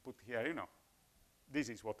 put here, this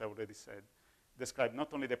is what I already said. Describe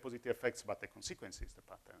not only the positive effects, but the consequences, the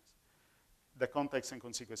patterns. The context and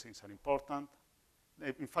consequences are important.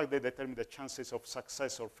 In fact, they determine the chances of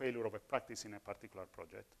success or failure of a practice in a particular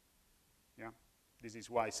project. Yeah? This is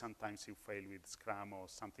why sometimes you fail with Scrum or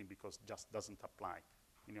something because it just doesn't apply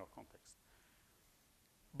in your context.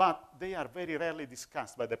 But they are very rarely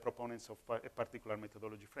discussed by the proponents of a particular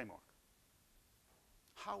methodology framework.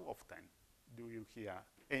 How often do you hear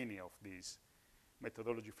any of these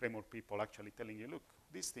methodology framework people actually telling you, look,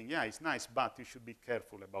 this thing, yeah, it's nice, but you should be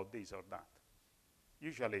careful about this or that?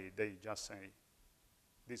 Usually they just say,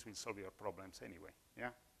 this will solve your problems anyway, yeah?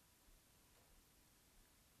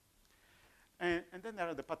 And then there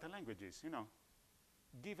are the pattern languages,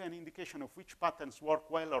 give an indication of which patterns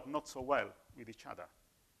work well or not so well with each other.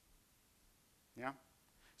 Yeah?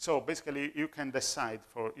 So basically, you can decide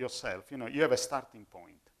for yourself, you have a starting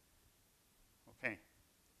point, okay?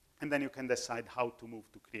 And then you can decide how to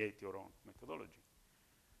move to create your own methodology.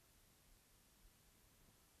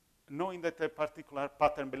 Knowing that a particular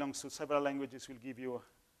pattern belongs to several languages will give you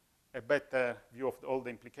a better view of all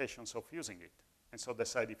the implications of using it. And so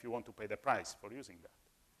decide if you want to pay the price for using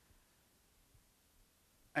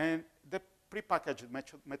that. And the prepackaged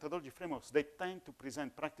methodology frameworks, they tend to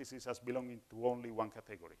present practices as belonging to only one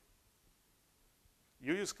category.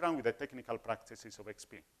 You use Scrum with the technical practices of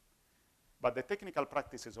XP. But the technical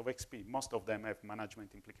practices of XP, most of them have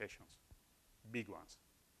management implications, big ones.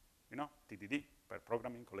 You know, TDD, pair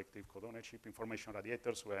programming, collective code ownership, information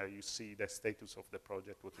radiators, where you see the status of the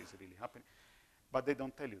project, what is really happening. But they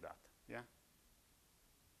don't tell you that, yeah?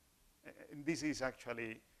 And this is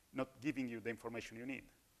actually not giving you the information you need.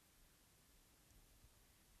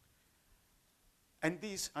 And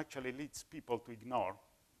this actually leads people to ignore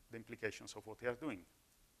the implications of what they are doing,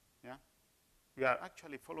 yeah? We are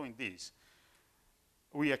actually following this.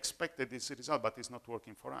 We expected this result, but it's not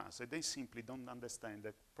working for us. And they simply don't understand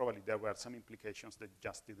that probably there were some implications that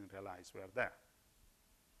just didn't realize were there.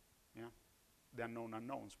 Yeah? The unknown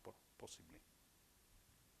unknowns, possibly.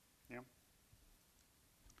 Yeah?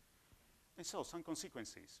 And so, some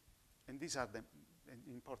consequences. And these are the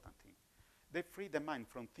important thing. They free the mind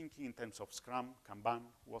from thinking in terms of Scrum, Kanban,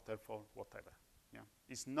 Waterfall, whatever. Yeah?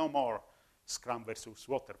 It's no more Scrum versus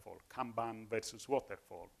Waterfall, Kanban versus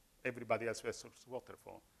Waterfall, everybody else versus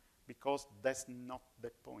Waterfall, because that's not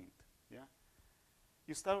the point, yeah?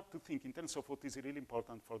 You start to think in terms of what is really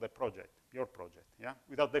important for the project, your project, yeah?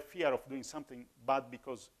 Without the fear of doing something bad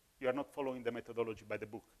because you are not following the methodology by the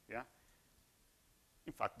book, yeah?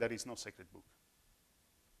 In fact, there is no sacred book,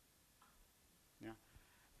 yeah?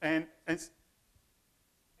 And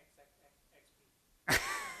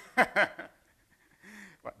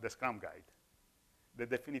well, the Scrum guide. The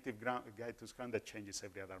definitive guide to Scrum that changes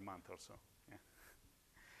every other month or so. Yeah.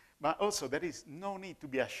 But also, there is no need to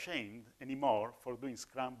be ashamed anymore for doing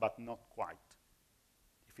Scrum, but not quite.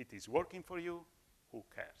 If it is working for you, who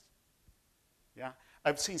cares? Yeah?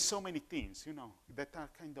 I've seen so many teams, you know, that are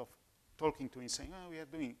kind of talking to me saying, oh, we are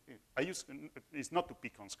doing, it's not to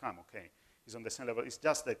pick on Scrum, okay? It's on the same level. It's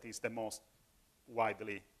just that it's the most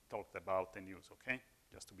widely talked about and used, okay?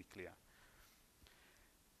 Just to be clear.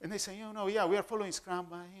 And they say, oh, no, yeah, we are following Scrum,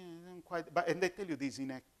 but, and they tell you this in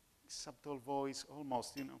a subtle voice,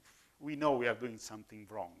 almost, you know, we know we are doing something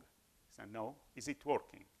wrong. So, no, is it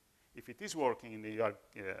working? If it is working and you are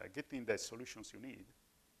getting the solutions you need,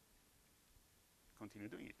 continue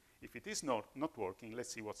doing it. If it is not working,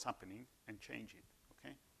 let's see what's happening and change it,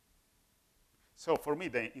 okay? So for me,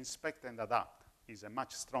 the inspect and adapt is a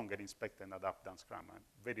much stronger inspect and adapt than Scrum,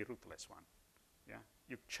 a very ruthless one. Yeah?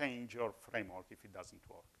 You change your framework if it doesn't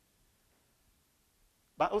work.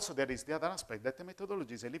 But also there is the other aspect, that the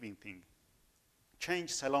methodology is a living thing.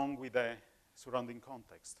 Changes along with the surrounding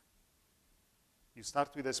context. You start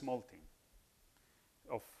with a small team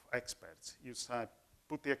of experts. You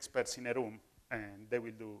put the experts in a room and they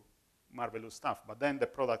will do marvelous stuff, but then the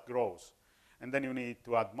product grows. And then you need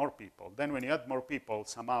to add more people. Then when you add more people,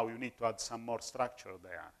 somehow you need to add some more structure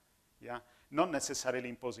there. Yeah? Not necessarily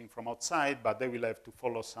imposing from outside, but they will have to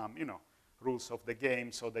follow some, you know, rules of the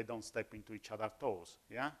game so they don't step into each other's toes,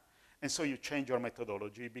 yeah? And so you change your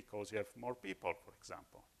methodology because you have more people, for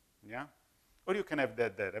example, yeah? Or you can have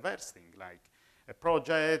the reverse thing, like a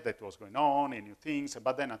project that was going on and new things,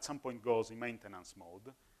 but then at some point goes in maintenance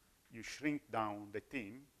mode. You shrink down the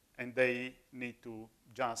team, and they need to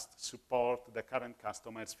just support the current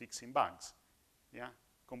customers fixing bugs, yeah?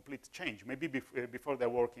 Complete change. Maybe before they're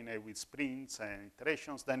working with sprints and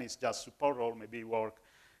iterations, then it's just support role, maybe work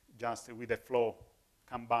just with a flow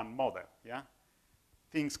Kanban model, yeah?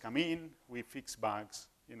 Things come in, we fix bugs,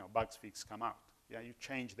 you know, bugs fix come out. Yeah, you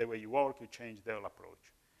change the way you work, you change the whole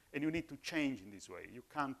approach. And you need to change in this way. You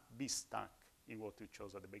can't be stuck in what you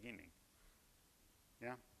chose at the beginning,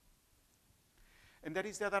 yeah? And there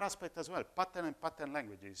is the other aspect as well. Pattern and pattern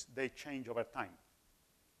languages, they change over time.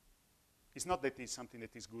 It's not that it's something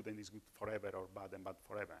that is good and is good forever or bad and bad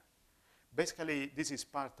forever. Basically, this is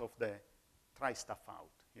part of the try stuff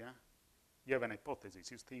out, yeah? You have an hypothesis.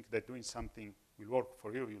 You think that doing something will work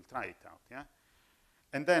for you, you'll try it out, yeah?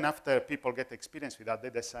 And then after people get experience with that,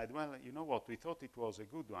 they decide, well, you know what, we thought it was a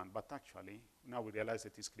good one, but actually, now we realize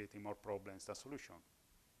that it's creating more problems than solution.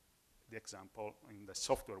 The example in the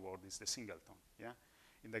software world is the singleton, yeah?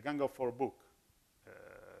 In the Gang of Four book,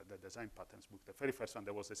 the design patterns book, the very first one,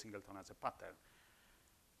 there was a singleton as a pattern.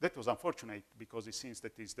 That was unfortunate because it seems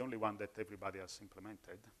that it's the only one that everybody has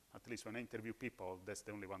implemented. At least when I interview people, that's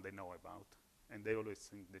the only one they know about. And they always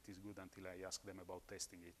think that it's good until I ask them about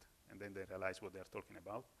testing it. And then they realize what they're talking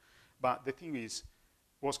about. But the thing is,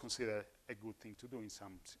 was considered a good thing to do in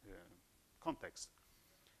some context.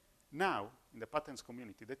 Now, in the patterns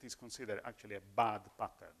community, that is considered actually a bad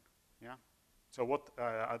pattern, yeah? So what,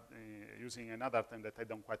 using another term that I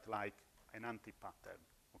don't quite like, an anti-pattern,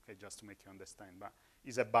 okay, just to make you understand, but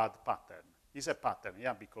is a bad pattern, It's a pattern,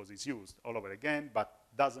 yeah, because it's used all over again, but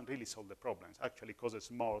doesn't really solve the problems. Actually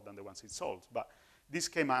causes more than the ones it solves. But this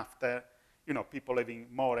came after, people having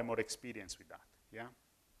more and more experience with that, yeah?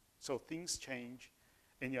 So things change,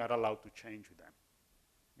 and you are allowed to change with them,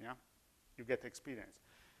 yeah? You get experience.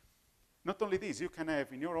 Not only this, you can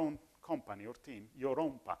have in your own company or team your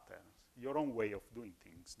own patterns, your own way of doing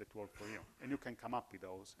things that work for you. And you can come up with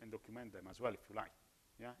those and document them as well if you like,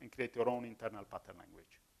 yeah? And create your own internal pattern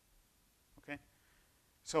language, okay?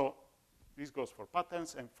 So this goes for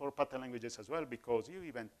patterns and for pattern languages as well, because you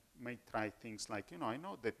even may try things like, I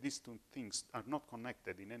know that these two things are not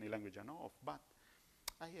connected in any language I know of, but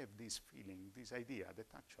I have this feeling, this idea that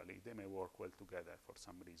actually they may work well together for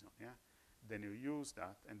some reason, yeah? Then you use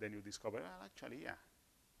that, and then you discover, well, actually, yeah.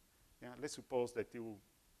 Yeah, let's suppose that you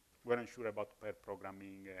weren't sure about pair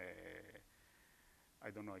programming, I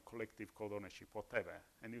don't know, a collective code ownership, whatever,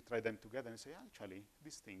 and you try them together and say, actually,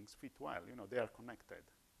 these things fit well, they are connected,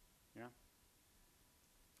 yeah?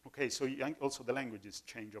 Okay, so also the languages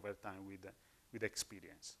change over time with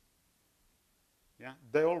experience, yeah?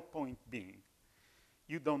 The whole point being,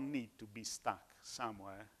 you don't need to be stuck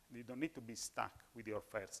somewhere. You don't need to be stuck with your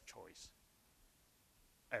first choice,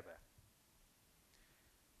 ever.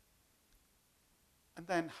 And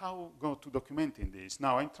then how go to documenting this?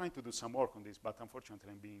 Now, I'm trying to do some work on this, but unfortunately,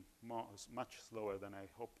 I'm being much slower than I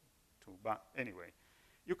hoped to. But anyway,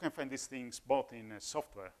 you can find these things both in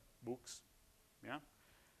software books, yeah?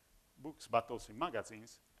 Books, but also in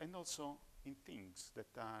magazines, and also in things that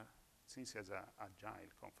are, since it's an agile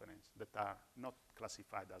conference, that are not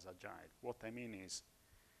classified as agile. What I mean is,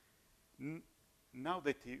 now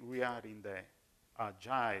that we are in the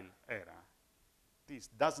agile era, this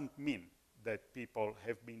doesn't mean that people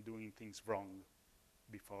have been doing things wrong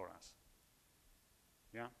before us.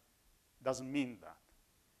 Yeah? Doesn't mean that.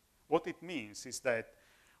 What it means is that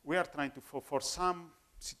we are trying to,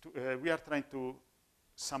 we are trying to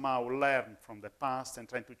somehow learn from the past and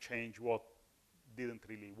trying to change what didn't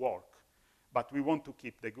really work. But we want to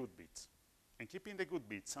keep the good bits. And keeping the good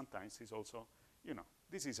bits sometimes is also,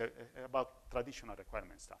 this is about traditional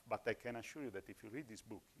requirement stuff. But I can assure you that if you read this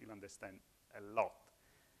book, you'll understand a lot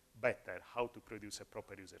better how to produce a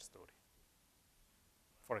proper user story.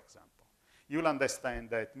 For example, you'll understand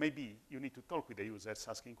that maybe you need to talk with the users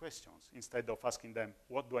asking questions instead of asking them,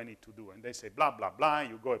 what do I need to do? And they say, blah, blah, blah.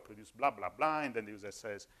 You go and produce blah, blah, blah. And then the user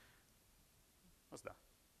says, what's that?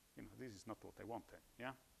 This is not what I wanted,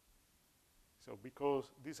 yeah? So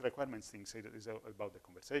because these requirements things is about the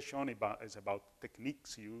conversation, it's about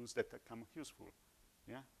techniques used that become useful,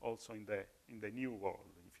 yeah? Also in the new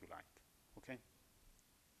world, if you like, okay?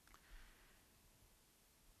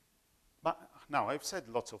 But now, I've said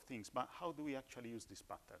lots of things, but how do we actually use these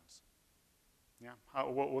patterns? Yeah,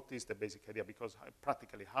 what is the basic idea? Because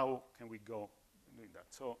practically, how can we go doing that?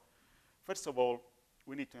 So first of all,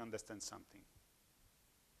 we need to understand something.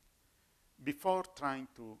 Before trying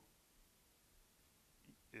to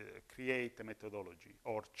create a methodology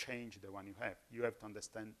or change the one you have to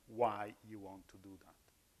understand why you want to do that.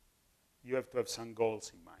 You have to have some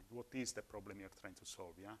goals in mind. What is the problem you're trying to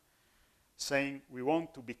solve, yeah? Saying we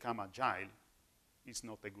want to become agile is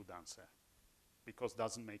not a good answer because it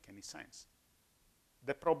doesn't make any sense.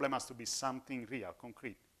 The problem has to be something real,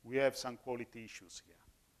 concrete. We have some quality issues here.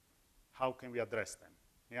 How can we address them,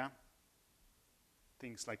 yeah?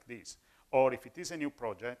 Things like this. Or if it is a new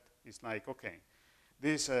project, it's like, okay,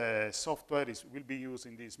 this software will be used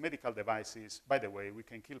in these medical devices. By the way, we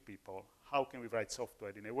can kill people. How can we write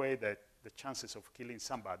software in a way that the chances of killing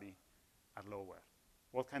somebody are lower?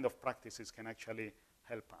 What kind of practices can actually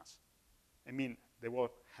help us? I mean, the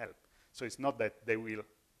word help. So it's not that they will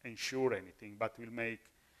ensure anything, but will make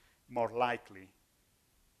more likely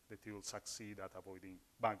that you will succeed at avoiding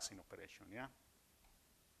bugs in operation, yeah?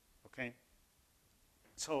 Okay?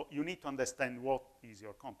 So you need to understand what is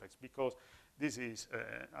your context, because this is,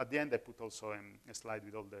 at the end I put also a slide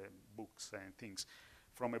with all the books and things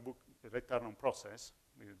from a book, Return on Process,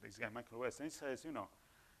 this guy Michael West, and he says,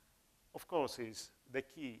 of course, the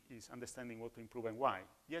key is understanding what to improve and why.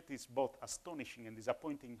 Yet it's both astonishing and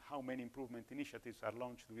disappointing how many improvement initiatives are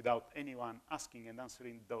launched without anyone asking and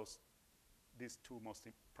answering these two most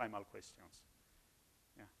primal questions.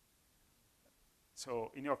 Yeah.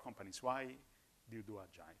 So in your companies, why do you do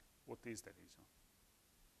agile? What is the reason?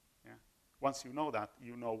 Yeah. Once you know that,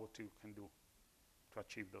 you know what you can do to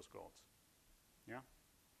achieve those goals. Yeah.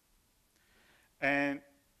 And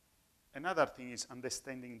another thing is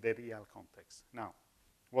understanding the real context. Now,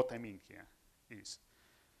 what I mean here is,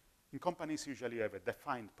 in companies usually you have a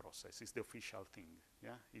defined process. It's the official thing.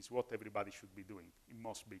 Yeah, it's what everybody should be doing in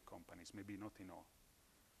most big companies, maybe not in all.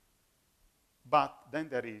 But then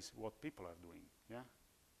there is what people are doing. Yeah,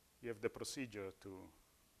 you have the procedure to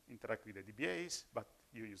interact with the DBAs, but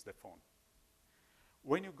you use the phone.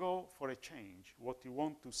 When you go for a change, what you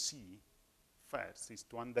want to see first is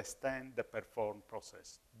to understand the performed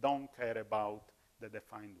process. Don't care about the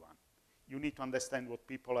defined one. You need to understand what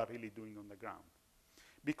people are really doing on the ground.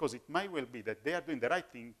 Because it might well be that they are doing the right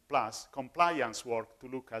thing plus compliance work to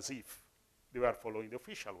look as if they were following the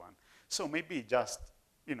official one. So maybe just,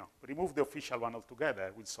 remove the official one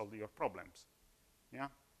altogether will solve your problems. Yeah?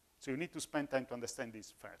 So you need to spend time to understand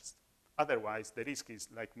this first. Otherwise, the risk is,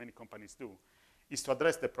 like many companies do, is to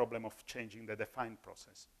address the problem of changing the defined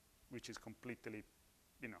process, which is completely,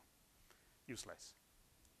 useless.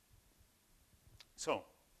 So,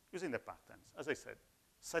 using the patterns, as I said,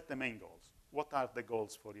 set the main goals. What are the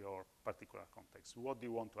goals for your particular context? What do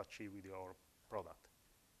you want to achieve with your product?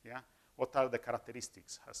 Yeah? What are the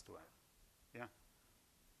characteristics has to have? Yeah?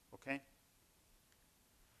 Okay?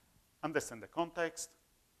 Understand the context.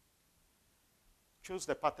 Choose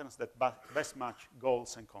the patterns that best match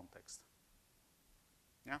goals and context.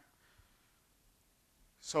 Yeah?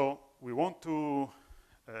 So we want to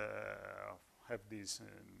have this,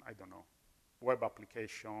 web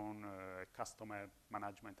application, customer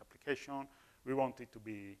management application. We want it to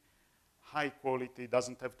be high quality,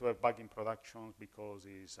 doesn't have to have bug in production because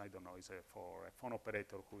it's, for a phone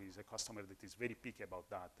operator who is a customer that is very picky about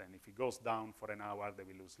that. And if it goes down for an hour, they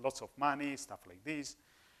will lose lots of money, stuff like this.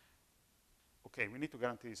 Okay, we need to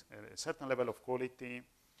guarantee a certain level of quality.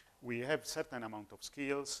 We have certain amount of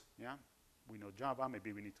skills, yeah? We know Java,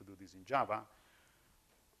 maybe we need to do this in Java.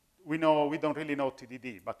 We don't really know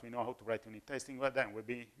TDD, but we know how to write unit testing. Well, then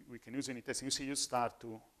we can use unit testing. You start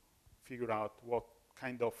to figure out what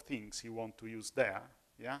kind of things you want to use there,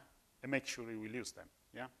 yeah? And make sure you will use them,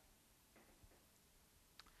 yeah?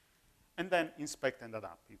 And then inspect and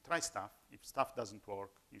adapt. You try stuff. If stuff doesn't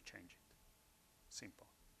work, you change it. Simple,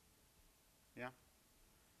 yeah?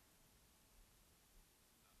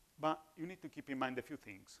 But you need to keep in mind a few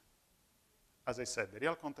things. As I said, the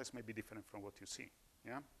real context may be different from what you see,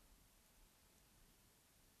 yeah?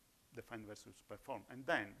 Define versus perform. And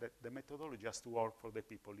then the methodology has to work for the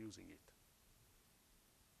people using it.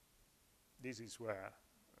 This is where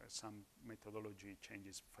some methodology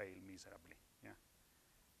changes fail miserably, yeah?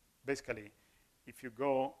 Basically, if you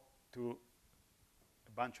go to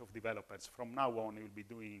a bunch of developers, from now on you will be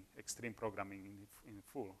doing extreme programming in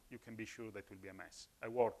full, you can be sure that will be a mess. I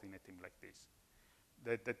worked in a team like this.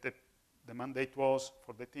 The mandate was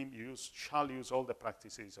for the team, shall use all the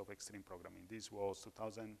practices of extreme programming. This was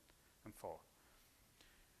 2004.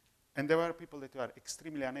 And there were people that were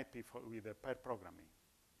extremely unhappy with the pair programming.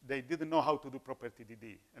 They didn't know how to do proper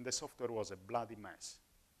TDD, and the software was a bloody mess.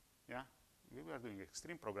 Yeah? We were doing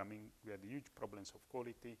extreme programming. We had huge problems of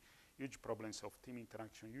quality, huge problems of team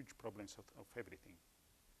interaction, huge problems of everything.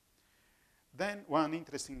 Then one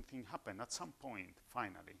interesting thing happened. At some point,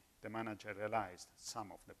 finally, the manager realized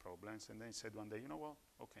some of the problems, and then said one day, you know what?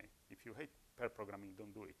 Okay, if you hate pair programming,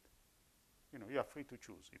 don't do it. You are free to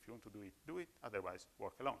choose. If you want to do it, otherwise,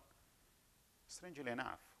 work alone. Strangely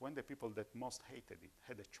enough, when the people that most hated it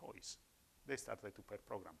had a choice, they started to pair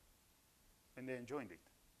program, and they enjoyed it,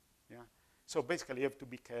 yeah? So basically, you have to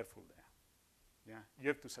be careful there, yeah? You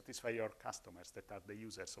have to satisfy your customers that are the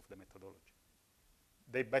users of the methodology.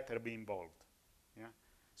 They better be involved, yeah?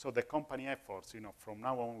 So the company efforts, from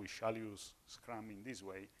now on we shall use Scrum in this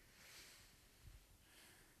way,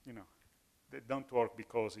 they don't work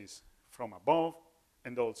because it's from above,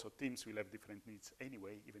 and also teams will have different needs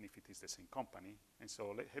anyway, even if it is the same company. And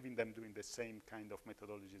so having them doing the same kind of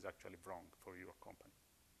methodology is actually wrong for your company.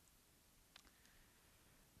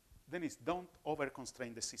 Then it's don't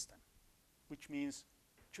over-constrain the system, which means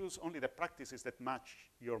choose only the practices that match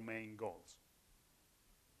your main goals.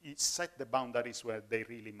 Set the boundaries where they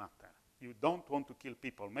really matter. You don't want to kill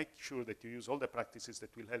people. Make sure that you use all the practices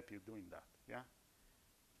that will help you doing that, yeah?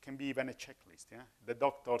 Can be even a checklist, yeah? The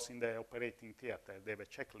doctors in the operating theater, they have a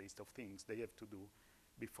checklist of things they have to do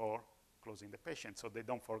before closing the patient, so they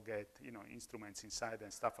don't forget, instruments inside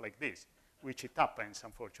and stuff like this, which it happens,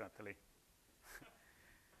 unfortunately.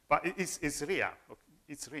 But it's real.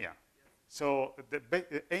 It's real. Yes. So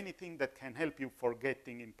anything that can help you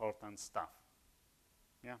forgetting important stuff,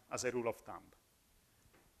 yeah, as a rule of thumb.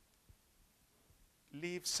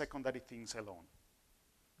 Leave secondary things alone.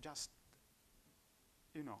 Just,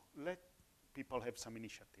 let people have some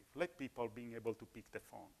initiative. Let people being able to pick the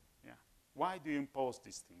phone, yeah. Why do you impose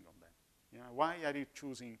this thing on them? Yeah? Why are you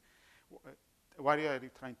choosing, why are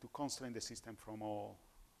you trying to constrain the system from all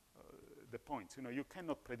the points? You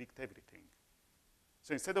cannot predict everything.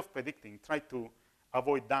 So instead of predicting, try to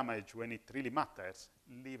avoid damage when it really matters,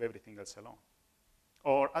 leave everything else alone.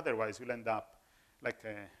 Or otherwise, you'll end up like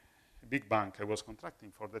a big bank I was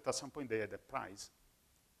contracting for, that at some point they had a prize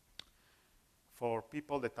for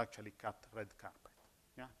people that actually cut red carpet,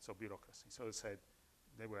 yeah, so bureaucracy. So they said,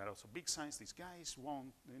 they were also big signs, these guys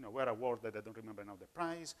were awarded, I don't remember now the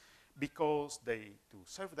prize, because they, to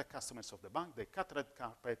serve the customers of the bank, they cut red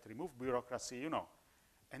carpet, remove bureaucracy,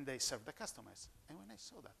 and they serve the customers. And when I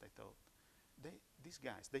saw that, I thought, these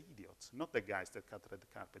guys, the idiots, not the guys that cut red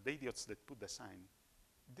carpet, the idiots that put the sign,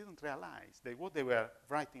 didn't realize that what they were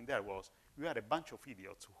writing there was, we are a bunch of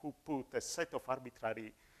idiots who put a set of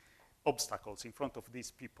arbitrary obstacles in front of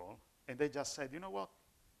these people, and they just said, you know what,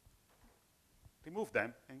 remove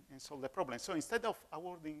them and solve the problem. So instead of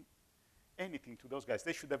awarding anything to those guys,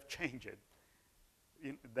 they should have changed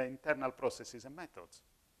the internal processes and methods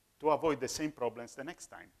to avoid the same problems the next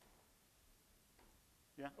time.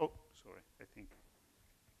 Yeah, oh, sorry, I think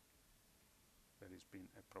there has been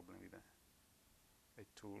a problem with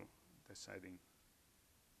a tool deciding,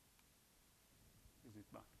 is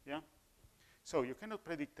it back? Yeah? So you cannot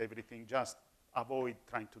predict everything, just avoid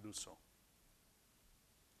trying to do so.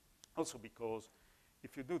 Also because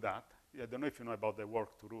if you do that, I don't know if you know about the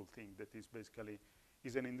work to rule thing, that is basically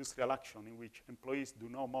is an industrial action in which employees do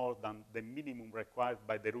no more than the minimum required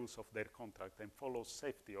by the rules of their contract and follow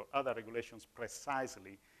safety or other regulations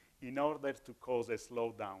precisely in order to cause a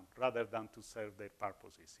slowdown rather than to serve their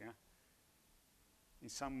purposes. Yeah? In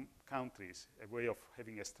some countries, a way of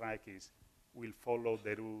having a strike is we'll follow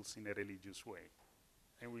the rules in a religious way,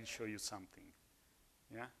 and we'll show you something.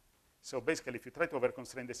 Yeah? So basically, if you try to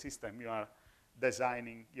overconstrain the system, you are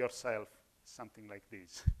designing yourself something like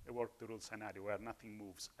this, a work-to-rule scenario where nothing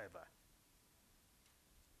moves ever.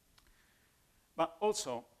 But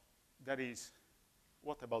also, there is,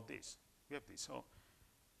 what about this? We have this. So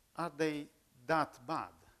are they that bad?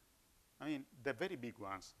 I mean, the very big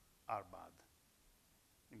ones are bad,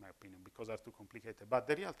 in my opinion, because they're too complicated. But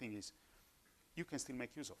the real thing is, you can still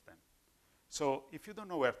make use of them. So if you don't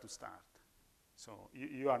know where to start, so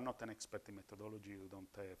you are not an expert in methodology, you don't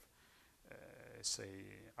have, say,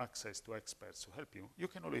 access to experts to help you, you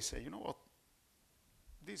can always say, you know what,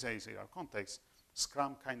 this is our context,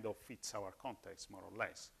 Scrum kind of fits our context, more or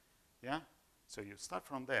less. Yeah? So you start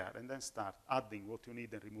from there and then start adding what you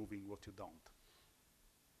need and removing what you don't.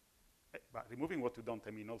 But removing what you don't,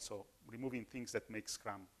 I mean also removing things that make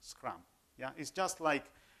Scrum Scrum. Yeah? It's just like,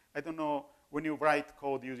 I don't know, when you write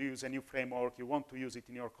code, you use a new framework, you want to use it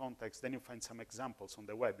in your context, then you find some examples on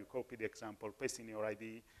the web, you copy the example, paste in your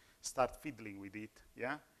IDE, start fiddling with it,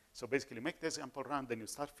 yeah? So basically make the example run, then you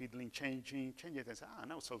start fiddling, change it, and say,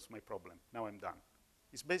 now solves my problem, now I'm done.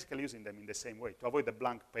 It's basically using them in the same way to avoid the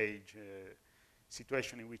blank page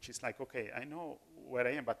situation in which it's like, okay, I know where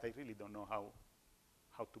I am, but I really don't know how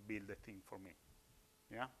to build a thing for me,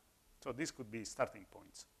 yeah? So this could be starting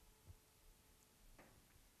points.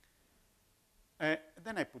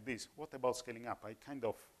 Then I put this, what about scaling up? I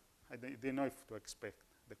didn't know if to expect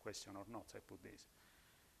the question or not, so I put this.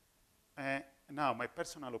 Now, my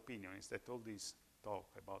personal opinion is that all this talk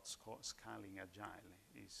about scaling agile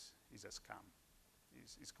is a scam.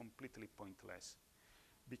 It's completely pointless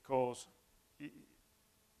because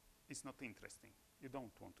it's not interesting. You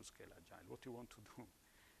don't want to scale agile. What you want to do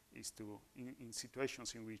is to, in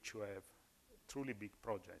situations in which you have truly big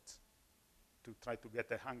projects, to try to get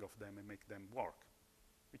the hang of them and make them work,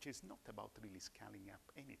 which is not about really scaling up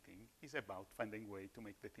anything. It's about finding a way to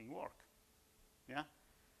make the thing work. Yeah?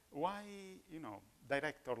 Why,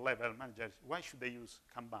 director level managers, why should they use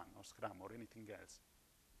Kanban or Scrum or anything else?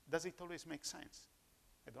 Does it always make sense?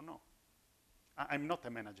 I don't know. I'm not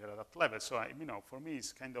a manager at that level, so for me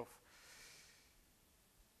it's kind of,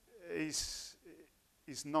 it's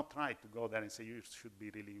not right to go there and say you should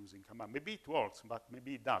be really using Kanban. Maybe it works, but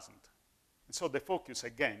maybe it doesn't. And so the focus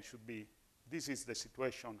again should be, this is the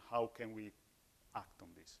situation, how can we act on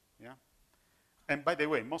this, yeah? And by the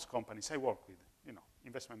way, most companies I work with,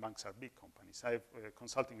 investment banks are big companies. I have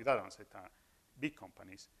consulting with others that are big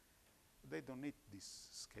companies. They don't need this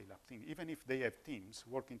scale-up thing. Even if they have teams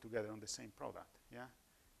working together on the same product, yeah?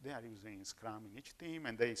 They are using Scrum in each team,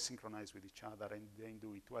 and they synchronize with each other, and they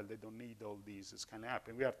do it well. They don't need all these scaling up.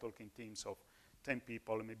 And we are talking teams of 10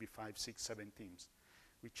 people, maybe 5, 6, 7 teams,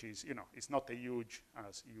 which is, it's not a huge,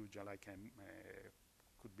 as huge like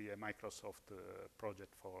could be a Microsoft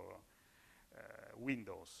project for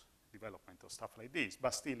Windows development or stuff like this,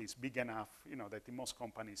 but still it's big enough, that in most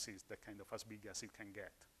companies is the kind of as big as it can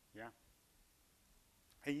get, yeah?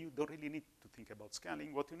 And you don't really need to think about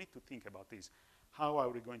scaling. What you need to think about is, how are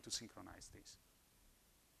we going to synchronize this?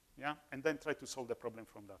 Yeah? And then try to solve the problem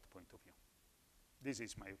from that point of view. This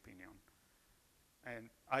is my opinion. And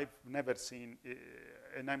I've never seen,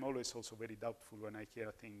 and I'm always also very doubtful when I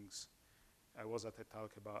hear things. I was at a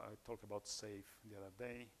talk about SAFe the other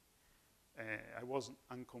day. I wasn't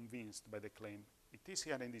unconvinced by the claim, it is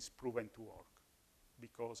here and is proven to work,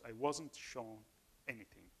 because I wasn't shown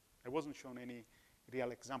anything. I wasn't shown any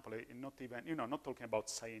real example, not even, not talking about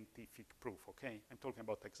scientific proof, okay? I'm talking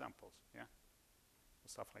about examples, yeah?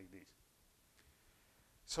 Stuff like this.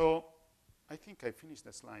 So I think I finished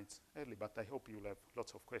the slides early, but I hope you'll have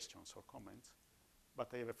lots of questions or comments.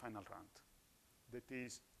 But I have a final rant. That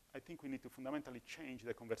is, I think we need to fundamentally change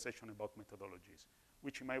the conversation about methodologies,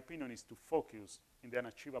 which in my opinion is to focus in the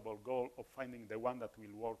unachievable goal of finding the one that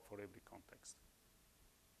will work for every context.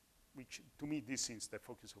 Which, to me, this is the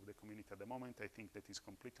focus of the community at the moment. I think that is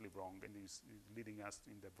completely wrong and is leading us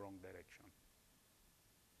in the wrong direction.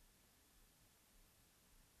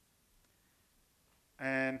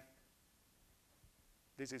 And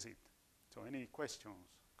this is it. So any questions,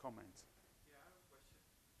 comments? Yeah, I have a question.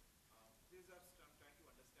 I'm trying to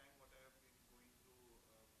understand what I have been going through,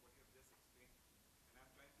 what you have just explained, and I'm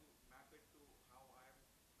trying to map it to how I am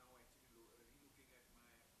now actually relooking at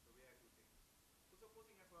the way I do things. So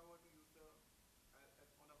supposing if I were to use on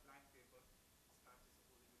a blank paper, start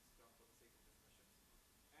supposing with Scrum for the sake of discussions,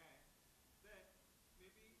 and then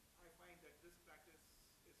maybe I find that this practice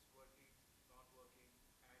is working, not working,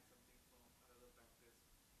 add something from another practice,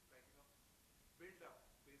 like build up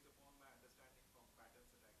based upon my understanding from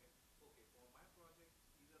patterns that I get. Okay, for my project,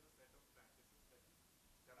 these are the set of practices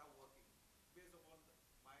that are working based upon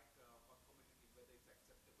my community, whether it's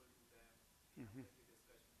acceptable to them, the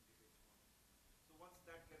discussion, debates on it. So once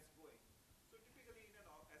that gets going, so typically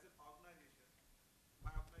as an organization,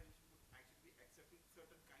 my organization would actually be accepting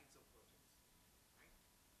certain kinds of projects, right?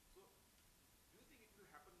 So do you think it will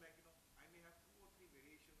happen like, I may have 2 or 3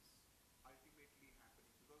 variations ultimately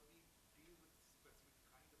happening because we deal with specific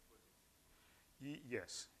kind of projects?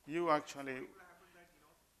 Yes, you actually. So it will happen that,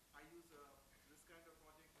 I use this kind of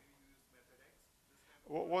project, maybe you use method X, this kind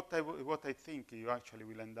of what I think you actually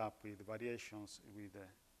will end up with variations, with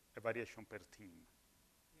a variation per team.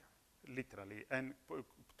 Yeah. Literally, and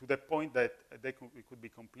to the point that it could be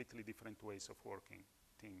completely different ways of working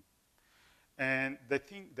team. And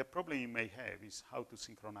the problem you may have is how to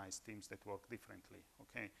synchronize teams that work differently,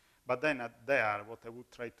 okay? But then what I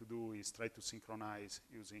would try to do is try to synchronize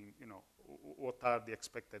using, what are the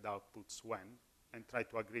expected outputs when, and try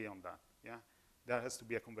to agree on that, yeah? There has to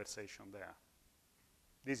be a conversation there.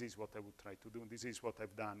 This is what I would try to do. This is what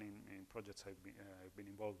I've done in projects I've been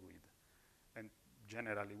involved with, and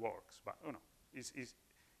generally works. But,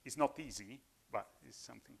 it's not easy, but it's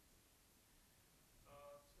something.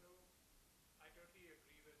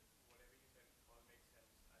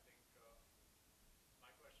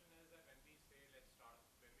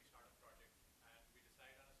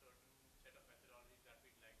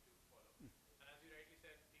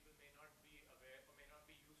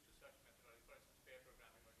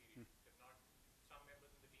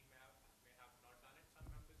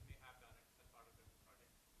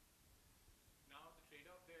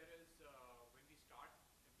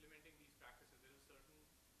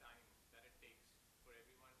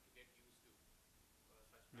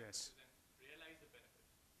 Yes. And realize the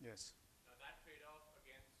benefits. Yes. Now that trade-off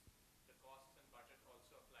against the costs and budget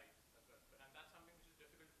also applies as well. And that's something which is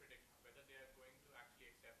difficult to predict, whether they are going to actually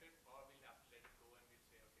accept it or we'll have to let it go and we'll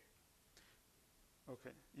say, okay.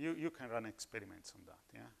 Okay, you can run experiments on that,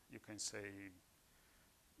 yeah? You can say,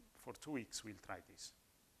 for 2 weeks we'll try this.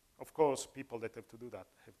 Of course, people that have to do that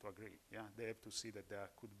have to agree, yeah? They have to see that there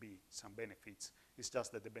could be some benefits. It's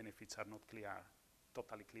just that the benefits are not clear,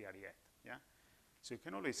 totally clear yet, yeah? So you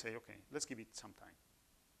can always say, okay, let's give it some time,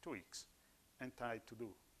 2 weeks, and try to do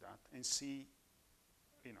that and see,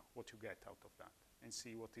 what you get out of that, and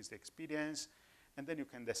see what is the experience, and then you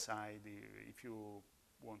can decide if you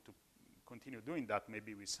want to continue doing that,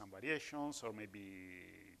 maybe with some variations, or maybe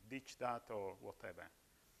ditch that, or whatever.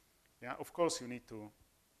 Yeah, of course you need to,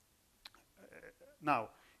 now,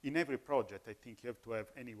 in every project, I think you have to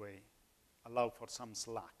have anyway, allow for some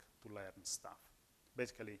slack to learn stuff.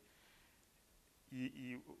 Basically,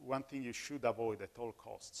 one thing you should avoid at all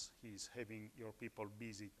costs is having your people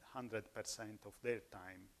busy 100% of their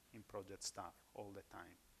time in project stuff all the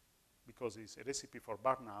time, because it's a recipe for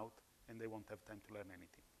burnout, and they won't have time to learn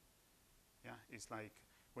anything. Yeah, it's like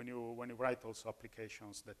when you write also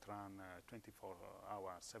applications that run 24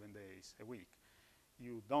 hours, 7 days a week.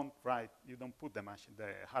 You don't put the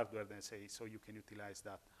hardware and say, so you can utilize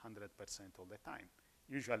that 100% all the time.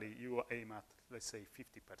 Usually you aim at, let's say,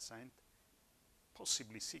 50%,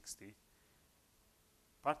 possibly 60,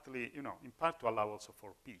 partly, in part to allow also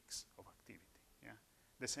for peaks of activity. Yeah,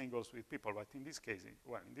 the same goes with people, but in this case,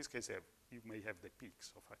 you may have the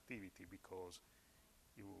peaks of activity because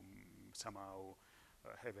you somehow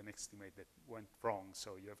have an estimate that went wrong,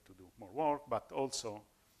 so you have to do more work. But also,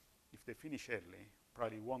 if they finish early,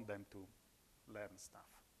 probably want them to learn stuff.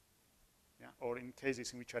 Yeah, or in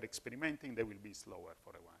cases in which you are experimenting, they will be slower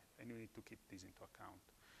for a while, and you need to keep this into account.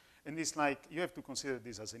 And it's like you have to consider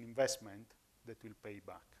this as an investment that will pay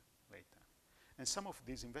back later. And some of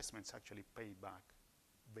these investments actually pay back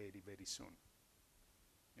very, very soon.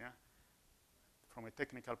 Yeah. From a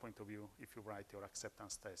technical point of view, if you write your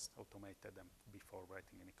acceptance test automated and before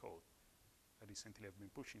writing any code. I recently have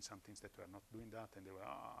been pushing some things that were not doing that, and they were,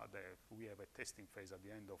 we have a testing phase at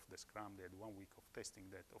the end of the Scrum. They had 1 week of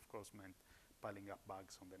testing that, of course, meant piling up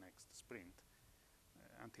bugs on the next sprint.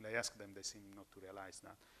 Until I asked them, they seemed not to realize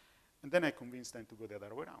that. And then I convinced them to go the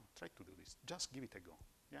other way around. Try to do this. Just give it a go.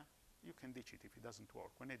 Yeah, you can ditch it if it doesn't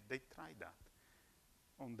work. When they tried that,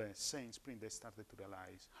 on the same sprint, they started to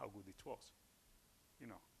realize how good it was.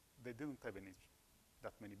 They didn't have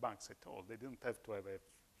that many bugs at all. They didn't have to have a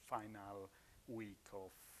final week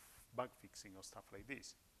of bug fixing or stuff like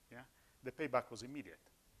this. Yeah, the payback was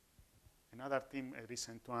immediate. Another team, a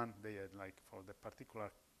recent one, they had for the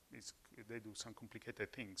particular, they do some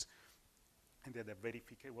complicated things, and they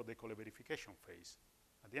had what they call a verification phase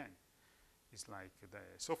at the end. It's like the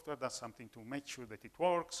software does something to make sure that it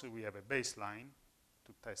works. So we have a baseline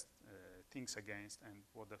to test things against, and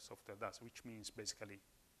what the software does, which means basically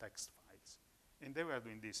text files. And they were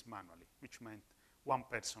doing this manually, which meant 1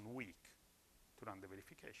 person a week to run the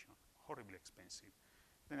verification, horribly expensive.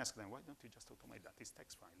 Then I asked them, why don't you just automate that? It's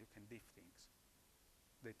text file, you can diff things.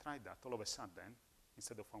 They tried that, all of a sudden,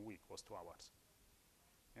 instead of 1 week, was 2 hours.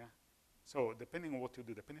 Yeah. So depending on what you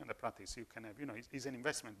do, depending on the practice, you can have, it's an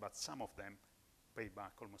investment, but some of them pay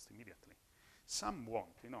back almost immediately. Some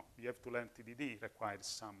won't, you have to learn TDD, requires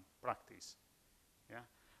some practice. Yeah.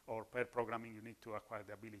 Or pair programming, you need to acquire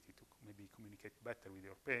the ability to maybe communicate better with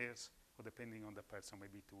your peers, or depending on the person,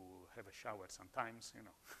 maybe to have a shower sometimes,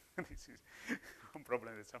 This is one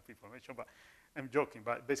problem that some people mention, but I'm joking,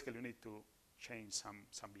 but basically you need to change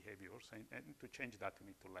some behaviors, and to change that you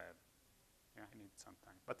need to learn. Yeah, you need some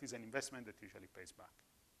time. But it's an investment that usually pays back.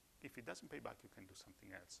 If it doesn't pay back, you can do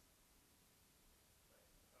something else.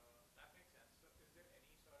 That makes sense. So is there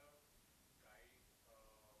any sort of guide? So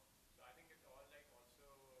I think it all also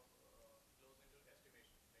flows into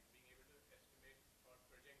estimation, like being able to estimate or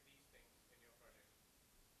project these things in your project.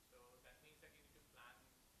 So that means that you need to plan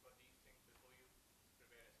for these things before you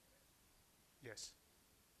prepare estimates. Yes,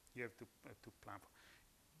 you have to plan.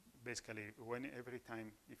 Basically, every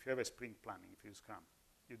time, if you have a sprint planning, if you use Scrum,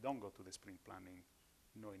 you don't go to the sprint planning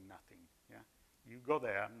knowing nothing. Yeah, you go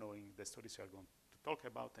there knowing the stories you are going to talk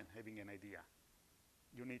about and having an idea.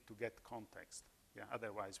 You need to get context. Yeah,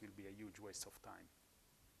 otherwise, it will be a huge waste of time.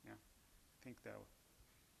 Yeah, I think that.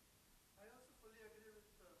 I also fully agree with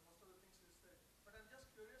most of the things you said, but I'm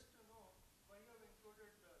just curious to know why you have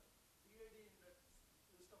included DAD in that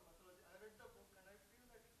list of methodology. I read the book and I feel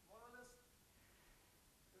that more or less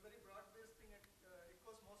a very broad-based thing. It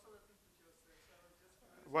echoes most of the things which you have said. So I was just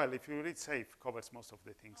curious. Well, if you read SAFE, covers most of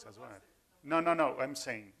the things as well. No, No, I'm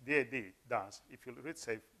saying DAD does. If you read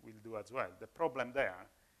SAFE, will do as well. The problem there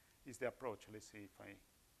is the approach. Let's see if I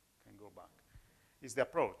can go back. Is the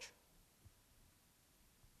approach.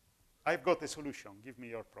 I've got a solution. Give me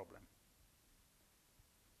your problem.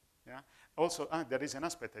 Yeah. Also, there is an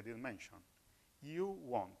aspect I didn't mention. You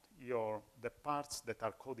want the parts that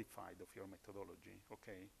are codified of your methodology,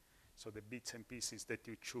 okay? So the bits and pieces that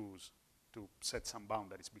you choose to set some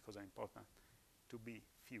boundaries because are important, to be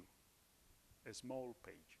few, a small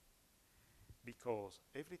page. Because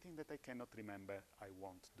everything that I cannot remember, I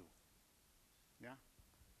won't do. Yeah?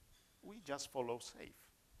 We just follow SAFE.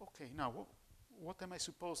 Okay, now what am I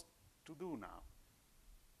supposed to do now?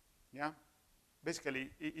 Yeah? Basically,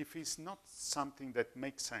 if it's not something that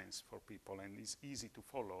makes sense for people and is easy to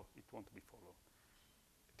follow, it won't be followed.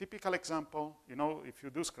 Typical example, if you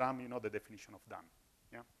do Scrum, you know the definition of done.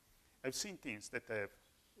 Yeah? I've seen teams that have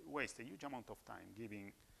wasted a huge amount of time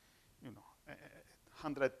giving,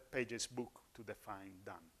 100 pages book to define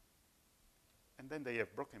done. And then they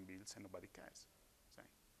have broken builds and nobody cares. Say,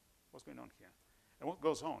 what's going on here? And what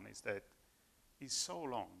goes on is that it's so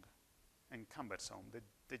long and cumbersome that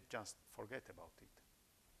they just forget about it.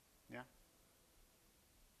 Yeah?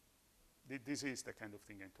 This is the kind of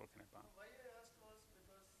thing I'm talking about. Why I asked was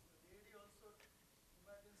because DAD also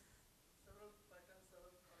imagines several patterns,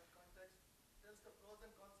 several contexts, tells the pros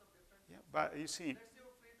and cons of different Yeah, but you see, lets you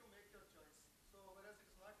free to make your choice. So whereas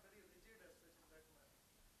it's not very rigid as such in that manner.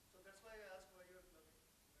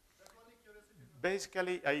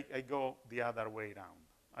 basically, I go the other way around.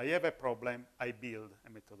 I have a problem, I build a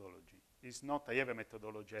methodology. It's not I have a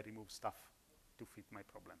methodology, I remove stuff to fit my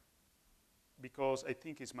problem. Because I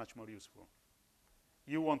think it's much more useful.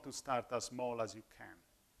 You want to start as small as you can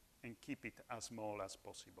and keep it as small as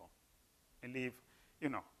possible. And leave, you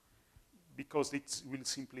know, because it will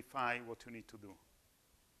simplify what you need to do.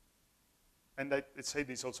 And I say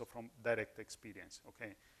this also from direct experience,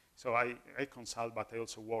 okay? So I consult, but I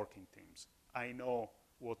also work in teams. I know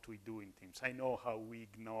what we do in teams. I know how we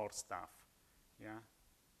ignore stuff, yeah?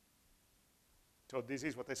 So this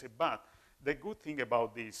is what I say. But the good thing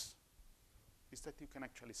about this is that you can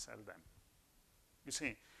actually sell them. You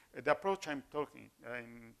see, the approach I'm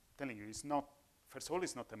telling you is not, first of all,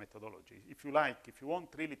 it's not a methodology. If you like, if you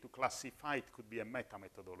want really to classify, it could be a meta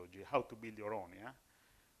methodology, how to build your own, yeah?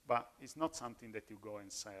 But it's not something that you go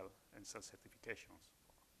and sell certifications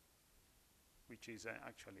for, which is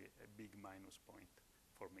actually a big minus point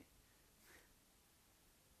for me.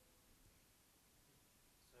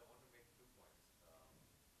 So I want to make 2 points.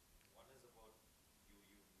 One is about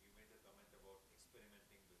you made the comment about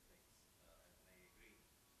experimenting with things, and I agree.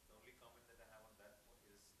 The only comment that I have on that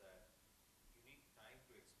is that you need time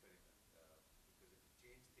to experiment, because if you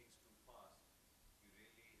change things too fast, you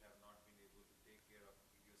really have not been able to take care of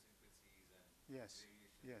idiosyncrasies and Yes,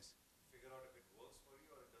 variations. yes, Figure out if it works for you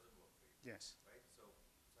or it doesn't work for you. yes. Right? So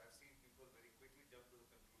I've seen people very quickly jump to the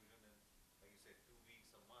conclusion and, like you said, 2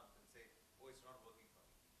 weeks, a month, and say, oh, it's not working for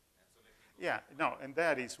me. And so let me go. Yeah, no, and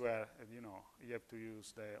that is where, you know, you have to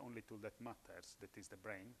use the only tool that matters, that is the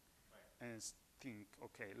brain, Right. and think,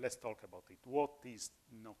 okay, let's talk about it. What is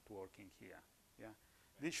not working here? Yeah,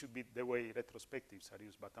 this should be the way retrospectives are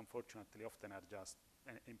used, but unfortunately, often are just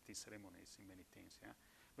empty ceremonies in many things. Yeah,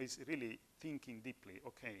 but it's really thinking deeply.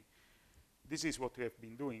 Okay, this is what we have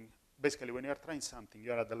been doing. Basically, when you are trying something,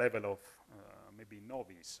 you are at the level of maybe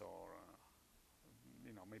novice or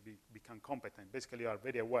you know, maybe become competent. Basically, you are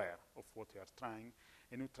very aware of what you are trying,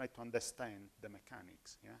 and you try to understand the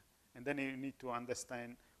mechanics. Yeah, and then you need to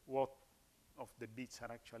understand what of the bits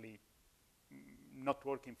are actually not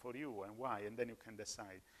working for you and why, and then you can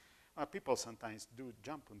decide. People sometimes do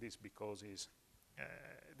jump on this because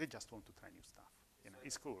they just want to try new stuff. You know,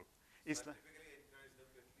 it's cool. It's So I typically encourage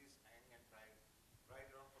them to at least hang and try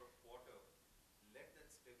it around for a quarter. Let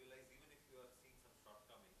that stabilize, even if you are seeing some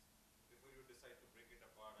shortcomings, before you decide to break it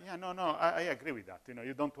apart. yeah, no, I agree with that. You know,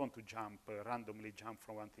 you don't want to randomly jump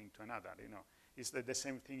from one thing to another. You know, it's the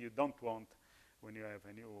same thing you don't want when you have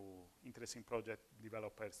a new interesting project,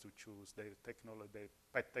 developers to choose their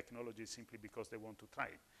pet technology simply because they want to try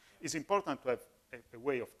it. Yeah. It's important to have a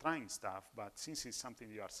way of trying stuff, but since it's something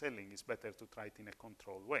you are selling, it's better to try it in a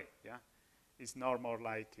controlled way. Yeah, it's not more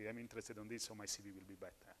like I'm interested in this, so my CV will be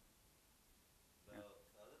better. The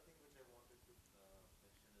other thing which I wanted to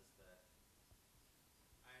mention is that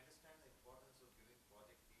I understand the importance of giving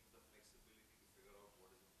project teams the flexibility to figure out what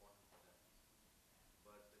is important for them.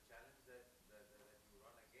 But the challenge that you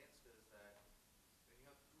run against is that when you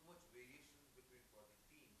have too much variations between project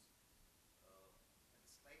teams, at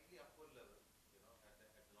the slightly upper level, you know,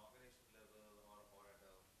 at an organization level or at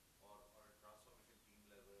a transformation team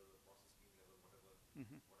level, or process team level,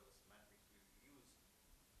 whatever semantics we use,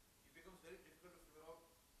 it becomes very difficult to figure out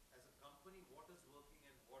as a company what is working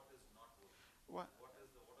and what is not working.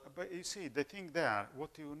 But you see, the thing there,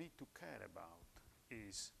 what you need to care about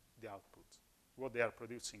is the outputs, what they are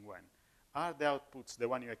producing when. Are the outputs the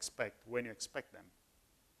one you expect when you expect them?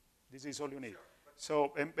 This is all you need. Sure,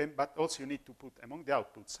 but also you need to put, among the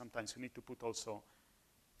outputs, sometimes you need to put also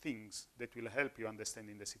things that will help you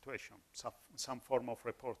understanding the situation, some form of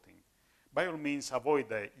reporting. By all means, avoid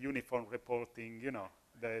the uniform reporting, you know,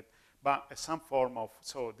 but some form of,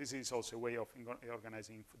 so this is also a way of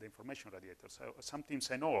organizing the information radiator. So some teams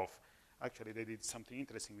I know of, actually they did something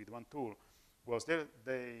interesting with one tool, was I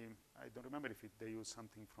don't remember if they used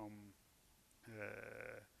something from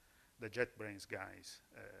the JetBrains guys.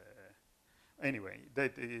 Anyway,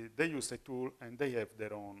 they use a tool and they have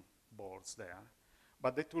their own boards there.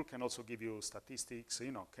 But the tool can also give you statistics,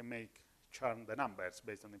 you know, can churn the numbers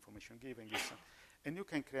based on the information given. And you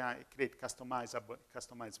can create customized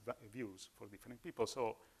views for different people.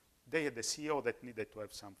 So they had the CEO that needed to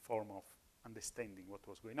have some form of understanding what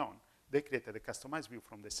was going on. They created a customized view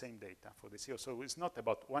from the same data for the CEO. So it's not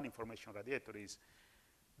about one information radiator, it's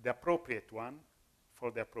the appropriate one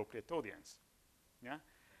for the appropriate audience. Yeah?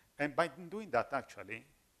 And by doing that, actually,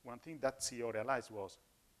 one thing that CEO realized was,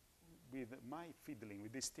 with my fiddling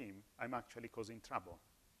with this team, I'm actually causing trouble.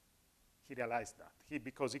 He realized that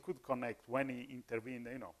because he could connect when he intervened,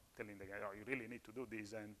 you know, telling the guy, oh, you really need to do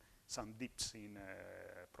this, and some dips in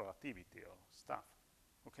productivity or stuff.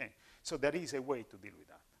 Okay, so there is a way to deal with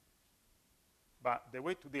that. But the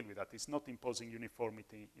way to deal with that is not imposing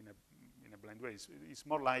uniformity in a blind way. It's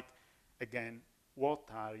more like, again, what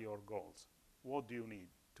are your goals? What do you need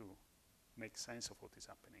to make sense of what is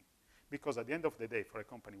happening? Because at the end of the day, for a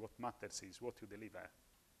company, what matters is what you deliver.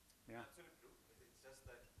 Yeah? Absolutely true. It's just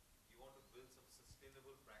that you want to build some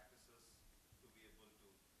sustainable practices to be able to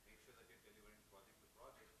make sure that you're delivering project to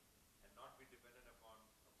project and not be dependent upon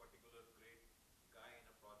a particular great guy in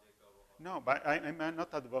a project or No, but I'm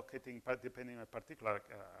not advocating depending on a particular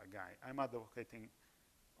guy. I'm advocating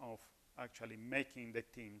of actually making the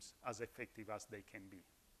teams as effective as they can be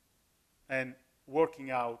and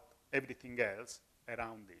working out everything else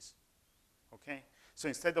around this. Okay? So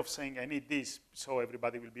instead of saying I need this so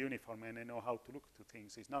everybody will be uniform and I know how to look to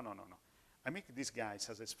things, is no. I make these guys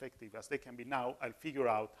as effective as they can be. Now I'll figure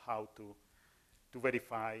out how to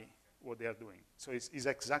verify what they are doing. So it's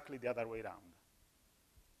exactly the other way around.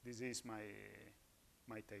 This is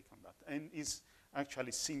my take on that. And it's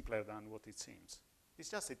actually simpler than what it seems. It's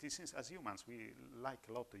just that it seems, as humans, we like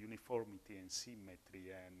a lot of uniformity and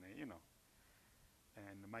symmetry and, you know,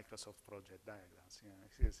 and Microsoft project diagrams,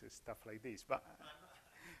 it's stuff like this. But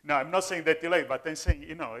no, I'm not saying that you like, but I'm saying,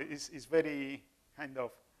 you know, it's very kind of.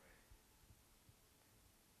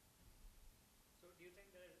 So do you think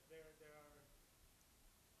there are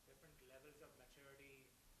different levels of maturity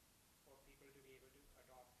for people to be able to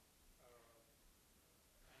adopt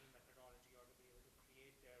any methodology or to be able to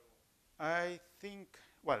create their own? I think,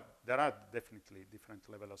 well, there are definitely different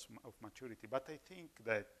levels of maturity, but I think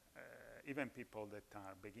that even people that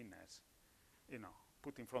are beginners, you know,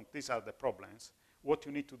 put in front, these are the problems. What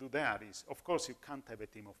you need to do there is, of course, you can't have a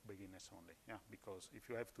team of beginners only, because if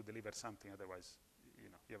you have to deliver something, otherwise, you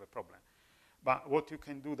know, you have a problem. But what you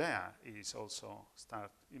can do there is also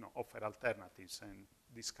start, you know, offer alternatives and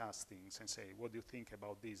discuss things and say, what do you think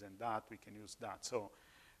about this and that? We can use that. So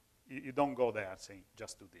you don't go there saying,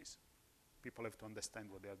 just do this. People have to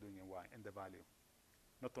understand what they are doing and why, and the value.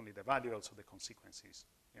 Not only the value, also the consequences,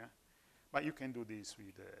 But you can do this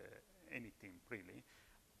with any team, really.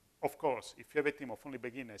 Of course, if you have a team of only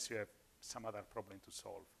beginners, you have some other problem to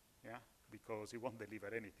solve, because you won't deliver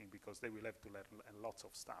anything because they will have to learn lots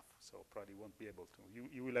of stuff, so probably won't be able to.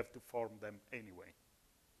 You will have to form them anyway.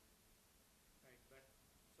 Right, but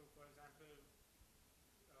so for example,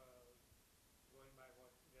 going by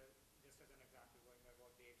what, just as an example, going by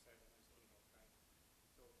what Dave said in his keynote, right?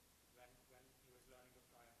 So when he was learning to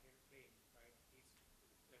fly a plane, right?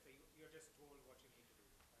 Let's say you're just told what you need to do,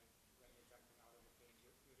 right? When you're jumping out of a plane,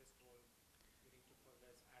 you're just told you need to pull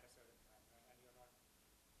this at a certain time, right? And you're not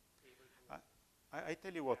able to. I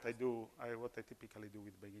tell you what I do, what I typically do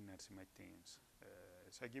with beginners in my teams.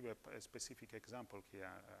 So I give a specific example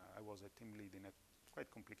here. I was a team lead in a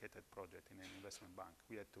quite complicated project in an investment bank.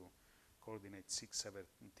 We had to coordinate 6, 7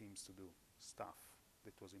 teams to do stuff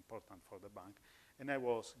that was important for the bank. And I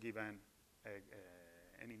was given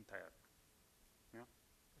an intern.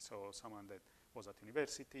 So someone that was at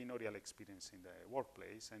university, no real experience in the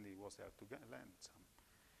workplace, and he was there to learn some.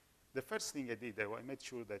 The first thing I did, I made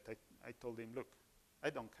sure that I told him, look, I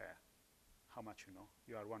don't care how much you know.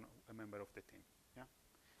 You are a member of the team.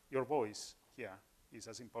 Your voice here is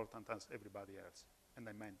as important as everybody else. And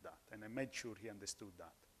I meant that. And I made sure he understood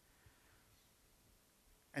that.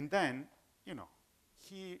 And then,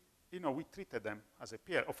 we treated them as a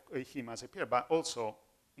peer, him as a peer, but also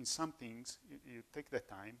in some things, you take the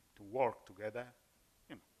time to work together,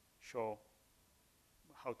 show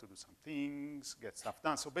how to do some things, get stuff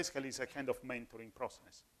done. So basically, it's a kind of mentoring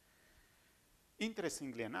process.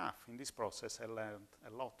 Interestingly enough, in this process, I learned a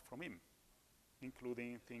lot from him,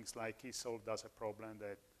 including things like he solved us a problem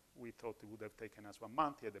that we thought it would have taken us 1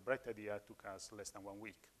 month. He had a bright idea, it took us less than 1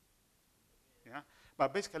 week.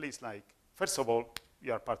 But basically, it's like, first of all,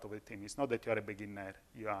 you are part of the team. It's not that you are a beginner,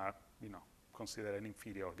 you are, considered an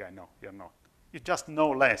inferior guy. No, you're not. You just know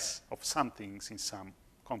less of some things in some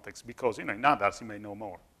context because, in others, you may know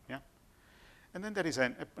more. And then there is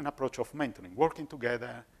an approach of mentoring, working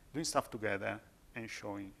together, doing stuff together, and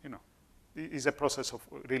showing, it's a process of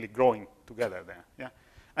really growing together there.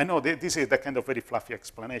 I know this is the kind of very fluffy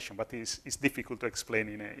explanation, but it's difficult to explain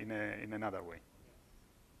in another way.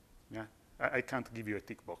 I can't give you a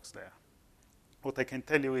tick box there. What I can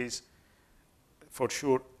tell you is, for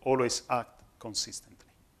sure, always act consistently.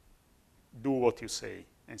 Do what you say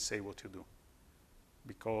and say what you do.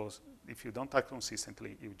 Because if you don't act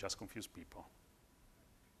consistently, you just confuse people.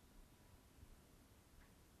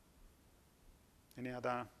 Any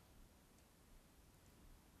other?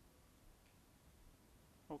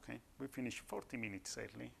 Okay, we finished 40 minutes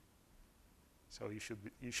early. So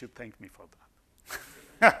you should thank me for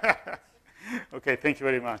that. Okay, thank you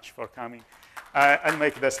very much for coming. I'll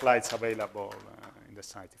make the slides available in the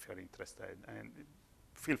site if you're interested. And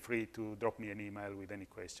feel free to drop me an email with any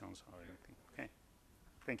questions or anything. Okay,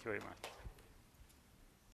 thank you very much.